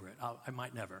to get over it. I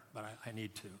might never, but I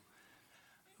need to.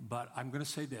 But I'm going to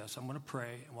say this. I'm going to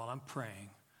pray, and while I'm praying,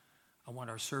 I want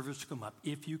our servers to come up.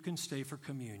 If you can stay for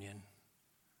communion,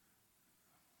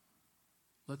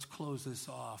 let's close this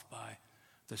off by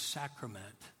the sacrament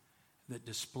that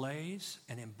displays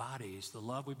and embodies the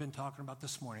love we've been talking about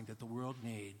this morning that the world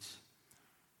needs.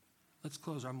 Let's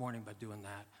close our morning by doing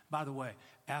that. By the way,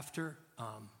 after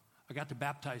I got to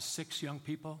baptize 6 young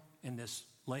people in this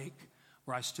lake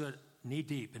where I stood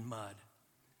knee-deep in mud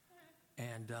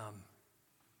and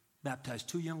baptized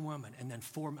 2 young women, and then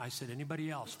 4, I said, anybody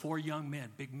else? 4 young men,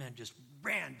 big men, just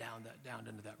ran down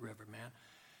into that river, man.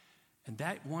 And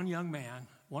that one young man,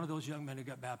 one of those young men who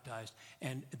got baptized,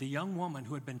 and the young woman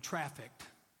who had been trafficked,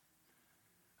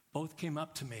 both came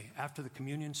up to me after the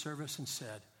communion service and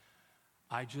said,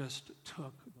 I just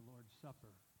took the Lord's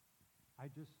Supper. I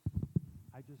just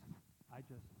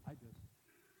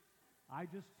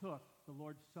took the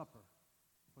Lord's Supper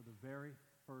for the very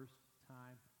first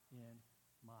time in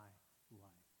my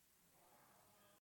life.